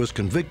Wagner was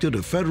convicted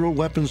of federal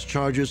weapons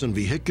charges and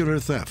vehicular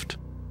theft.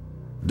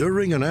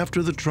 During and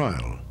after the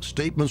trial,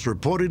 statements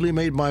reportedly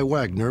made by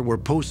Wagner were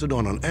posted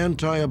on an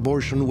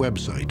anti-abortion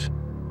website.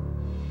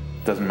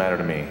 Doesn't matter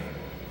to me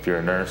if you're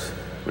a nurse,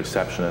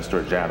 receptionist,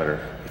 or janitor.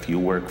 If you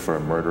work for a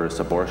murderous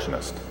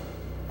abortionist,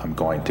 I'm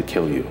going to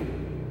kill you.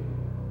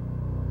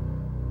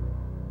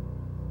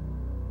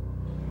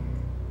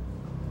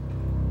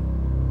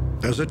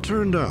 As it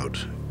turned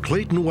out,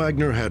 Clayton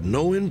Wagner had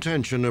no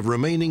intention of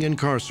remaining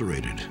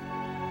incarcerated.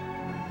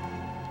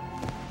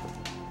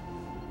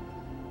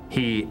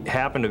 He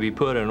happened to be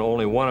put in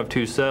only one of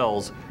two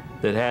cells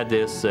that had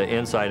this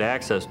inside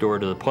access door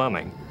to the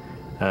plumbing.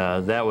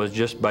 That was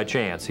just by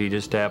chance. He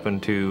just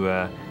happened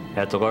to,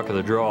 at the luck of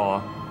the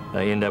draw,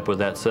 end up with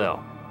that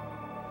cell.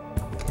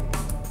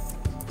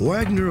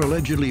 Wagner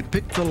allegedly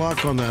picked the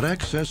lock on that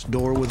access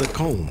door with a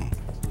comb.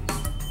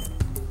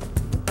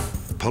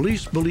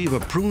 Police believe a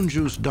prune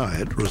juice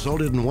diet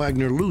resulted in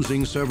Wagner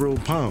losing several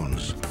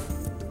pounds.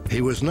 He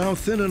was now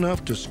thin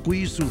enough to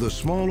squeeze through the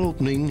small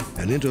opening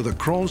and into the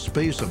crawl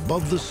space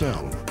above the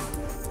cell.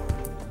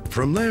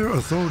 From there,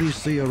 authorities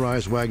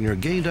theorize Wagner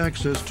gained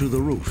access to the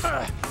roof.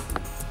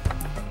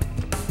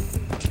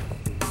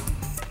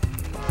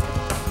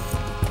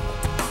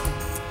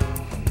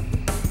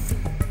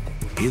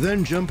 He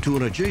then jumped to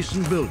an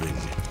adjacent building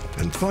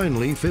and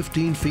finally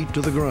 15 feet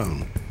to the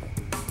ground.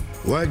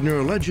 Wagner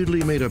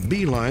allegedly made a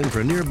beeline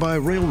for nearby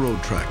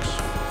railroad tracks.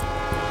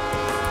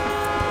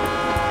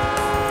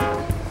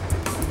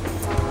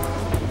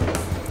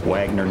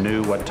 Wagner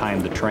knew what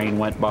time the train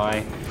went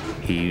by.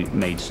 He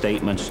made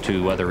statements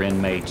to other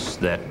inmates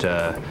that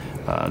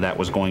that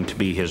was going to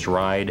be his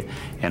ride,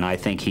 and I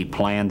think he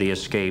planned the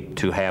escape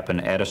to happen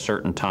at a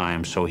certain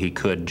time so he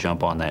could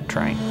jump on that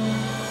train.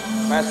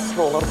 Master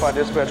Patrol, notify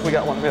dispatch. We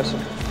got one missing.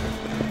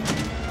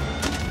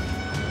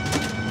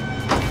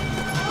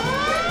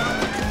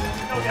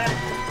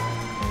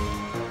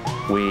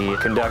 We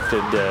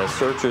conducted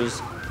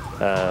searches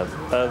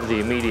of the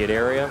immediate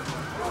area.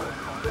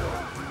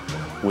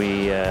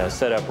 We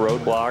set up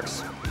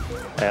roadblocks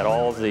at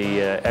all of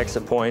the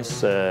exit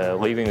points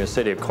leaving the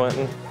city of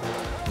Clinton.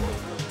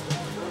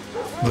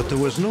 But there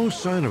was no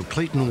sign of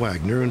Clayton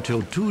Wagner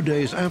until 2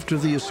 days after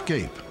the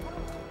escape.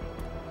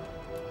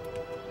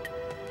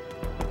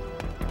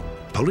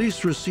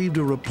 Police received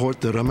a report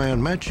that a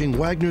man matching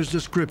Wagner's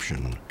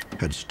description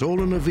had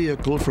stolen a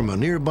vehicle from a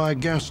nearby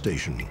gas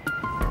station.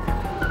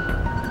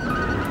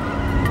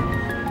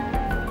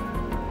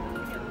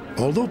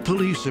 Although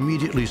police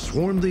immediately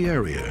swarmed the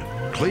area,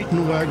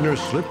 Clayton Wagner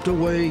slipped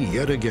away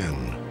yet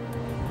again.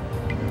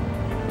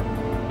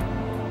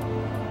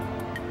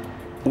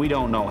 We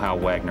don't know how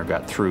Wagner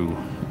got through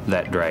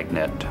that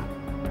dragnet.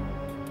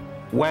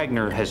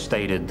 Wagner has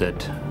stated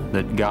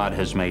that God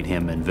has made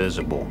him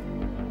invisible.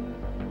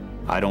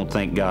 I don't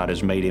think God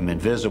has made him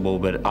invisible,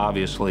 but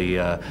obviously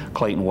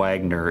Clayton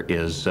Wagner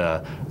is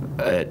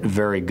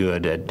very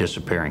good at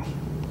disappearing.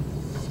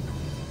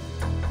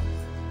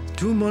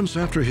 2 months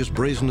after his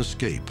brazen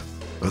escape,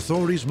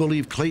 authorities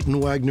believe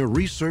Clayton Wagner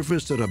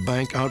resurfaced at a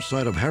bank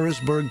outside of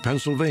Harrisburg,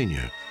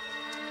 Pennsylvania.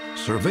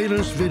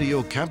 Surveillance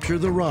video captured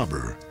the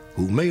robber,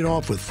 who made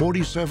off with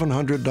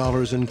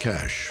 $4,700 in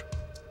cash.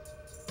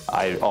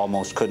 I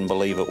almost couldn't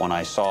believe it when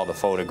I saw the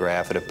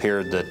photograph. It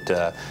appeared that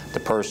the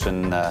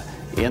person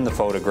in the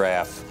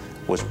photograph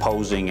was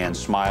posing and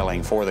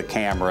smiling for the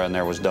camera, and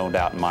there was no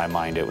doubt in my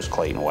mind it was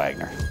Clayton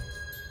Wagner.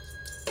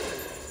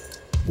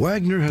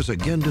 Wagner has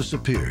again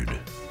disappeared,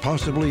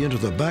 possibly into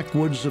the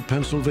backwoods of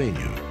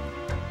Pennsylvania.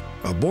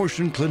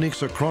 Abortion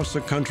clinics across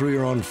the country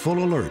are on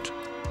full alert,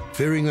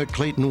 fearing that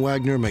Clayton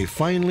Wagner may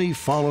finally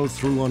follow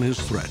through on his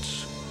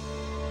threats.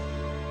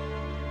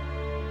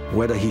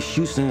 Whether he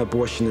shoots an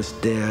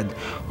abortionist dead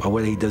or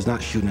whether he does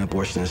not shoot an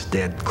abortionist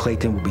dead,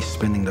 Clayton will be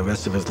spending the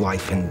rest of his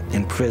life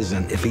in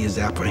prison if he is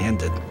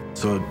apprehended.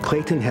 So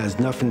Clayton has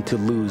nothing to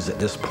lose at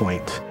this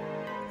point.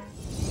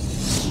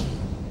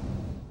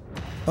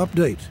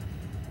 Update.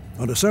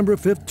 On December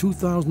 5,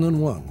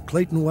 2001,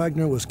 Clayton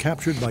Wagner was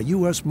captured by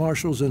U.S.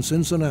 Marshals in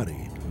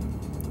Cincinnati.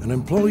 An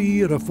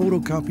employee at a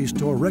photocopy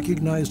store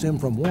recognized him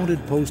from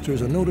wanted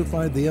posters and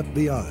notified the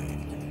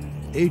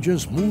FBI.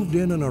 Agents moved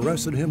in and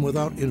arrested him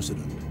without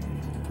incident.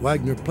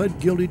 Wagner pled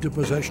guilty to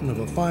possession of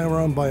a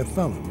firearm by a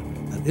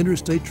felon and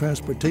interstate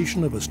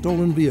transportation of a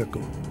stolen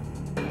vehicle.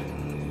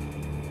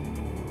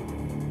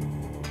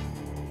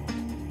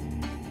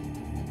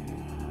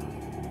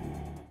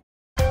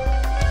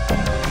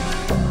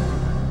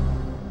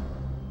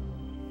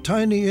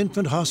 Tiny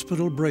infant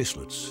hospital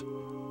bracelets,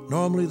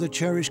 normally the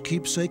cherished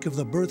keepsake of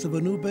the birth of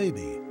a new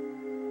baby.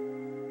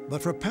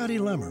 But for Patti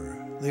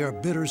Lemmer, they are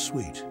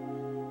bittersweet.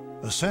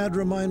 A sad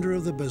reminder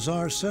of the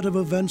bizarre set of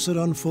events that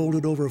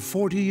unfolded over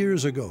 40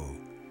 years ago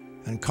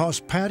and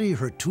cost Patti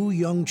her 2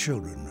 young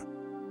children.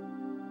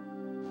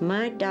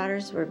 My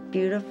daughters were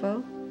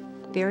beautiful,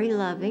 very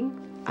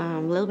loving, a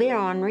little bit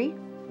ornery,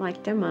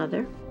 like their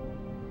mother.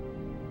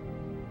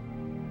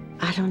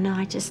 I don't know,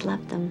 I just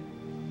loved them.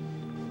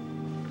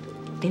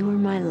 They were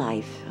my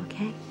life,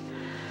 okay?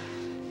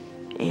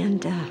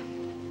 And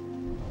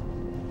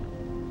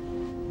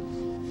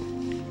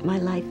my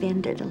life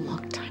ended a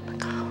long time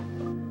ago.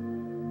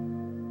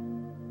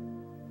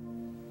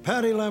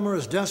 Patti Lemmer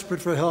is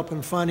desperate for help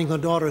in finding the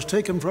daughters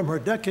taken from her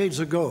decades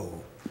ago.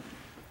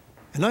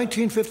 In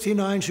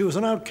 1959, she was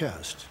an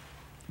outcast,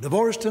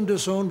 divorced and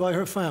disowned by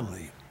her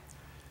family.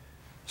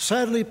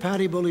 Sadly,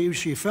 Patti believes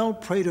she fell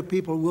prey to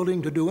people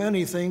willing to do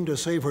anything to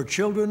save her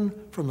children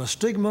from the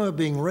stigma of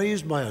being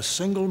raised by a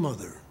single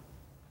mother.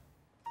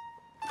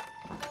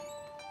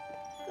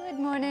 Good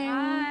morning.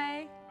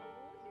 Hi.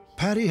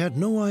 Patti had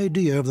no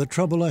idea of the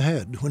trouble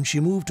ahead when she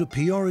moved to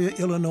Peoria,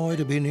 Illinois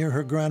to be near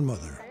her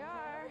grandmother.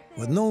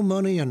 With no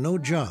money and no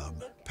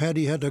job,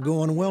 Patti had to go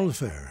on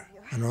welfare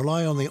and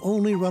rely on the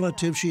only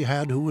relative she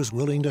had who was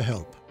willing to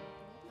help.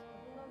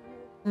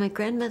 My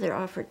grandmother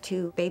offered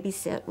to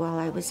babysit while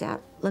I was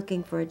out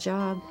looking for a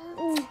job.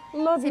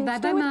 Love you. Say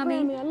bye-bye,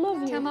 Mommy. I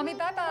love you. Tell Mommy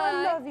bye-bye.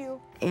 I love you.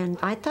 And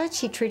I thought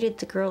she treated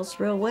the girls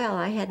real well.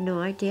 I had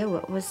no idea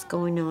what was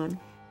going on.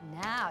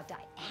 Now,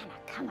 Diana,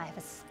 come, I have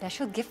a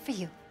special gift for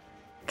you.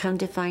 Come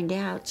to find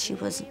out, she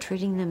wasn't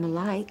treating them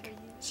alike.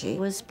 She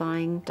was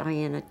buying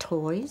Diana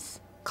toys,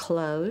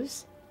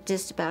 clothes,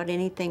 just about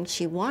anything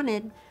she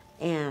wanted,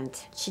 and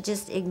she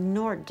just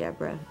ignored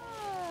Deborah.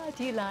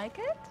 Do you like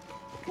it?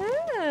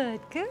 Good,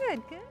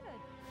 good, good.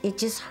 It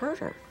just hurt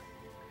her.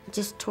 It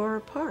just tore her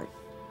apart.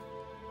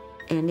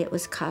 And it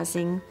was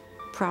causing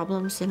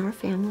problems in our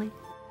family.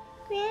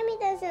 Grammy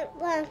doesn't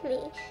love me.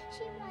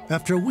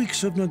 After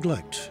weeks of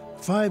neglect,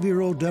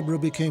 5-year-old Deborah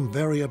became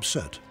very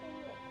upset.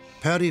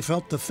 Patti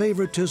felt the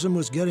favoritism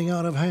was getting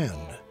out of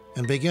hand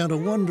and began to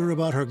wonder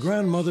about her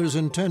grandmother's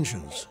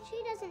intentions.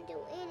 She doesn't do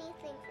anything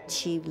for me.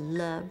 She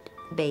loved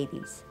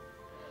babies.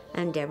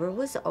 And Deborah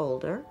was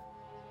older.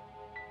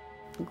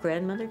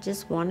 Grandmother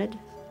just wanted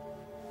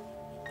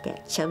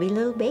that chubby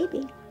little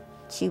baby.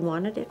 She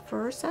wanted it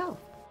for herself.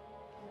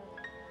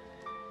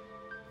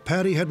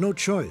 Patti had no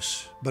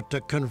choice but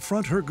to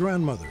confront her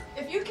grandmother.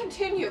 If you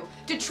continue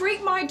to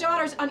treat my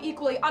daughters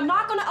unequally, I'm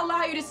not going to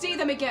allow you to see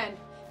them again.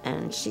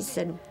 And she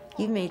said,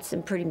 you've made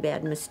some pretty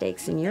bad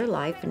mistakes in your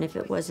life, and if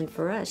it wasn't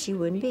for us, you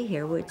wouldn't be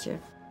here, would you?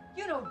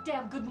 You know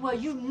damn good and well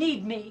you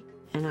need me.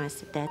 And I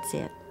said, that's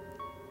it.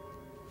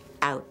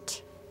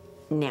 Out.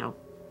 Now.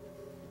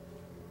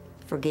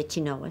 Forget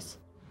you know us.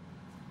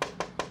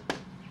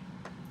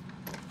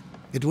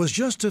 It was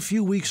just a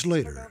few weeks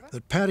later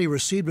that Patti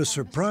received a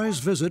surprise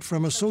visit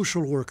from a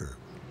social worker.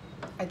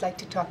 I'd like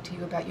to talk to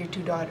you about your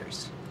 2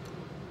 daughters.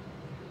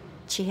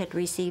 She had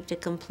received a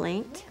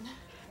complaint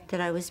that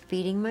I was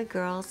beating my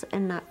girls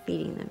and not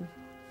feeding them.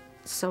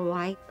 So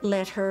I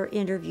let her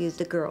interview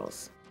the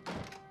girls,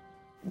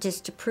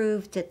 just to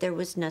prove that there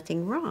was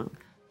nothing wrong.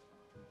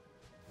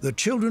 The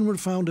children were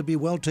found to be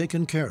well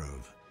taken care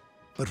of.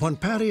 But when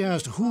Patti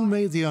asked who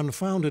made the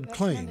unfounded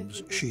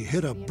claims, she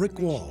hit a brick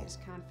wall.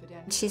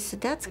 She said,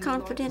 that's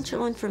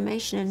confidential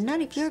information and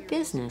none of your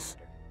business.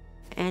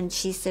 And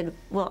she said,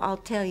 well, I'll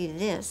tell you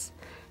this.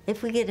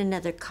 If we get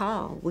another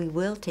call, we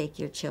will take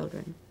your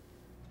children.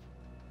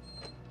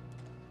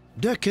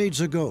 Decades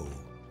ago,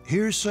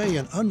 hearsay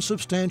and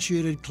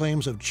unsubstantiated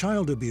claims of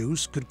child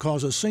abuse could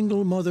cause a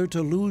single mother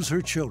to lose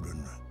her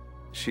children.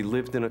 She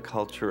lived in a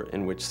culture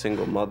in which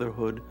single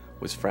motherhood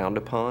was frowned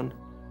upon.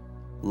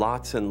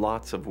 Lots and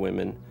lots of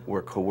women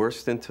were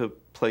coerced into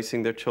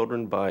placing their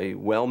children by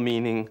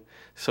well-meaning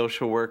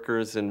social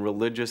workers and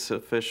religious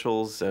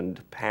officials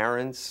and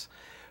parents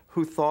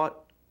who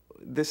thought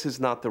this is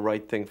not the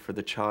right thing for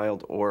the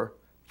child or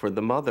for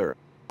the mother.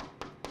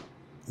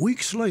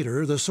 Weeks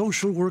later, the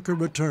social worker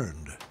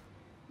returned.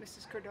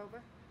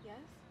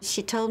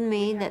 She told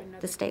me that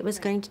the state was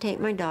going to take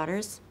my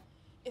daughters.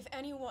 If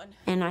anyone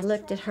And I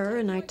looked at her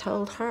and I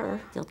told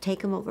her, they'll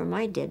take him over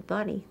my dead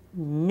body.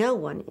 No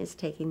one is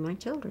taking my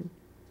children.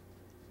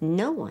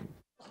 No one.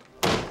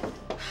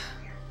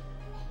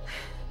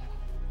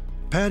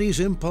 Patti's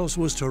impulse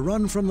was to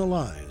run from the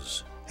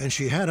lies, and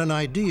she had an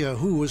idea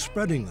who was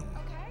spreading them.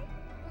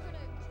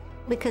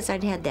 Because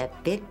I'd had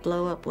that big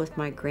blow up with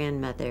my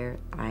grandmother,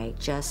 I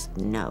just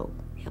know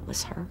it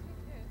was her.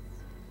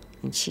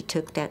 And she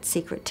took that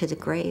secret to the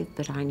grave,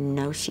 but I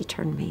know she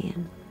turned me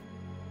in.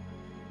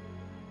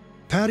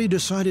 Patti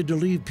decided to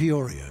leave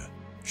Peoria.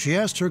 She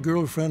asked her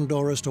girlfriend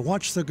Doris to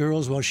watch the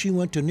girls while she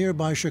went to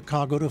nearby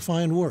Chicago to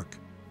find work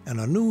and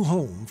a new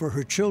home for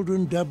her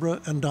children,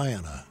 Deborah and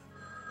Diana.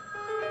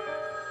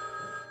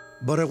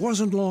 But it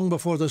wasn't long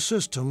before the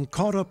system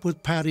caught up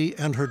with Patti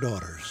and her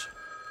daughters.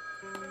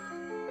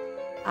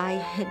 I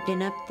had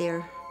been up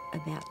there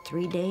about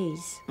 3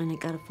 days when I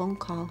got a phone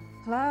call.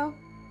 Hello?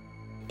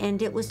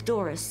 And it was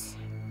Doris.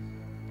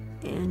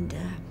 And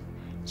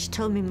she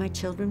told me my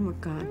children were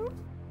gone.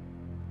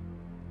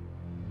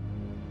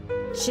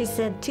 She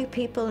said 2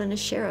 people and a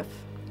sheriff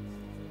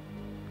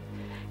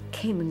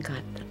came and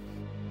got them.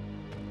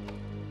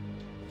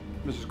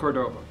 Mrs.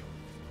 Cordova.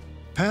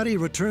 Patti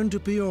returned to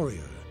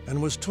Peoria and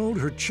was told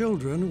her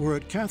children were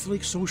at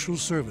Catholic Social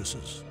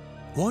Services.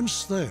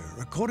 Once there,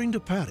 according to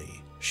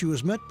Patti, she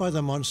was met by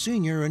the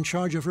Monsignor in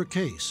charge of her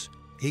case.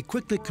 He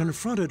quickly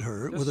confronted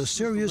her with a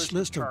serious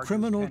list of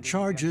criminal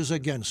charges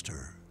against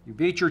her. You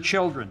beat your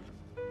children.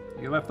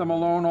 You left them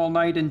alone all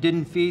night and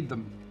didn't feed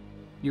them.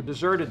 You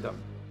deserted them.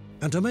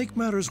 And to make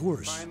matters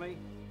worse,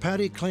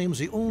 Patti claims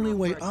the only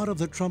way out of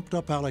the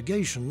trumped-up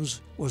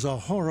allegations was a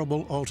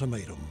horrible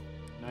ultimatum.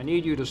 I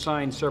need you to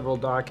sign several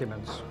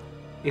documents.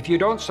 If you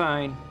don't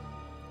sign,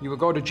 you will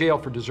go to jail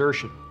for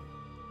desertion.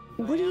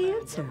 What do you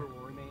answer?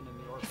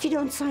 If you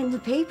don't sign the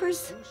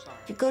papers,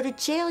 if you go to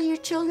jail, your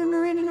children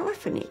are in an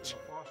orphanage.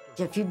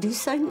 If you do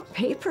sign the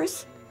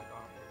papers,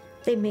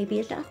 they may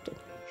be adopted.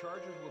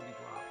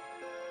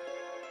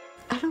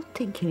 I don't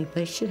think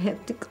anybody should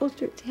have to go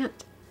through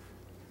that.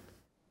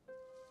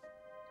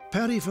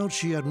 Patti felt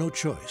she had no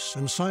choice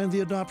and signed the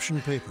adoption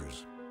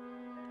papers.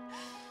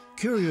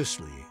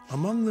 Curiously,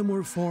 among them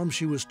were forms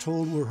she was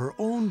told were her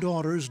own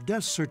daughter's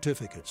death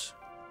certificates.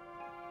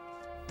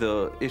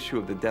 The issue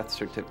of the death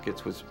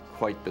certificates was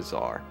quite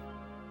bizarre.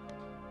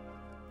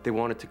 They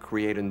wanted to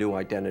create a new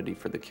identity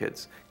for the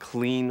kids.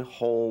 Clean,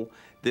 whole.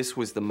 This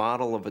was the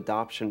model of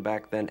adoption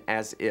back then,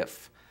 as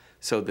if,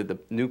 so that the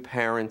new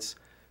parents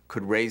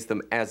could raise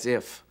them as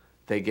if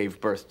they gave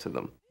birth to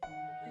them.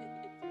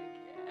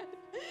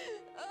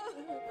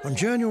 On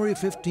January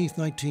 15,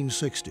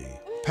 1960,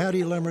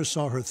 Patti Lemmer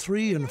saw her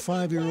 3- and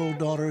 5-year-old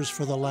daughters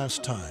for the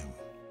last time.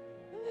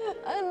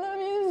 I love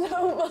you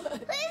so much.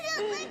 Please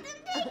don't let them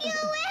take you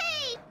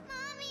away!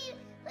 Mommy,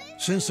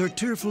 please. Since their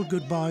tearful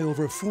goodbye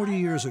over 40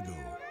 years ago,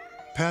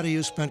 Patti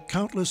has spent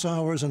countless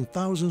hours and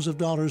thousands of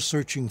dollars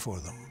searching for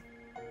them.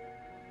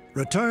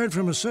 Retired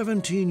from a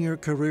 17-year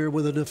career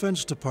with the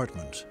Defense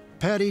Department,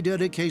 Patti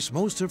dedicates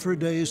most of her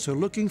days to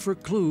looking for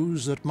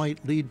clues that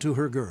might lead to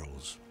her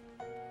girls.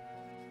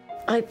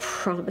 I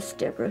promised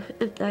Deborah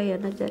and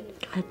Diana that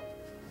I'd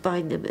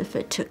find them if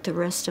it took the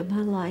rest of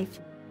my life.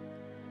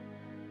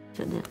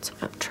 And that's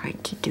what I'm trying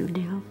to do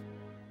now.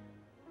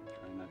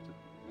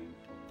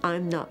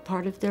 I'm not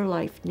part of their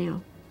life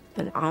now,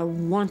 but I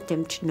want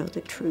them to know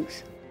the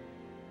truth.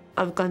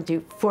 I've gone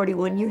through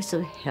 41 years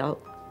of hell,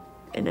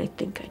 and I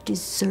think I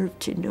deserve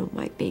to know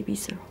my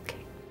babies are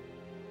okay.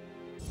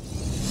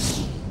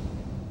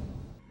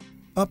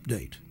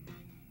 Update.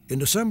 In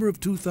December of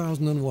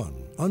 2001,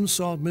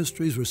 Unsolved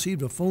Mysteries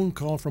received a phone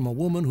call from a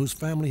woman whose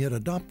family had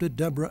adopted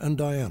Deborah and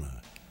Diana.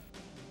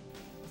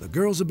 The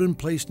girls had been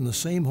placed in the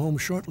same home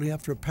shortly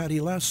after Patti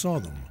last saw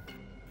them.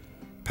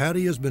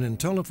 Patti has been in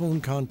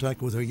telephone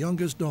contact with her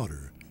youngest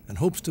daughter and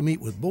hopes to meet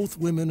with both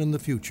women in the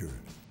future.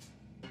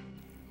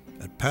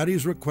 At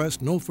Patti's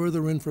request, no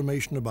further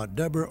information about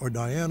Deborah or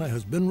Diana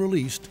has been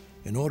released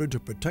in order to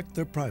protect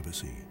their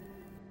privacy.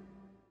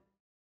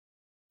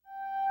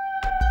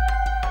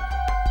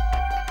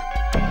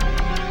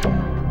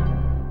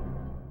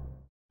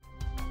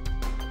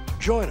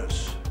 Join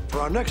us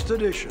for our next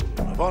edition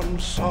of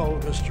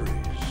Unsolved Mysteries.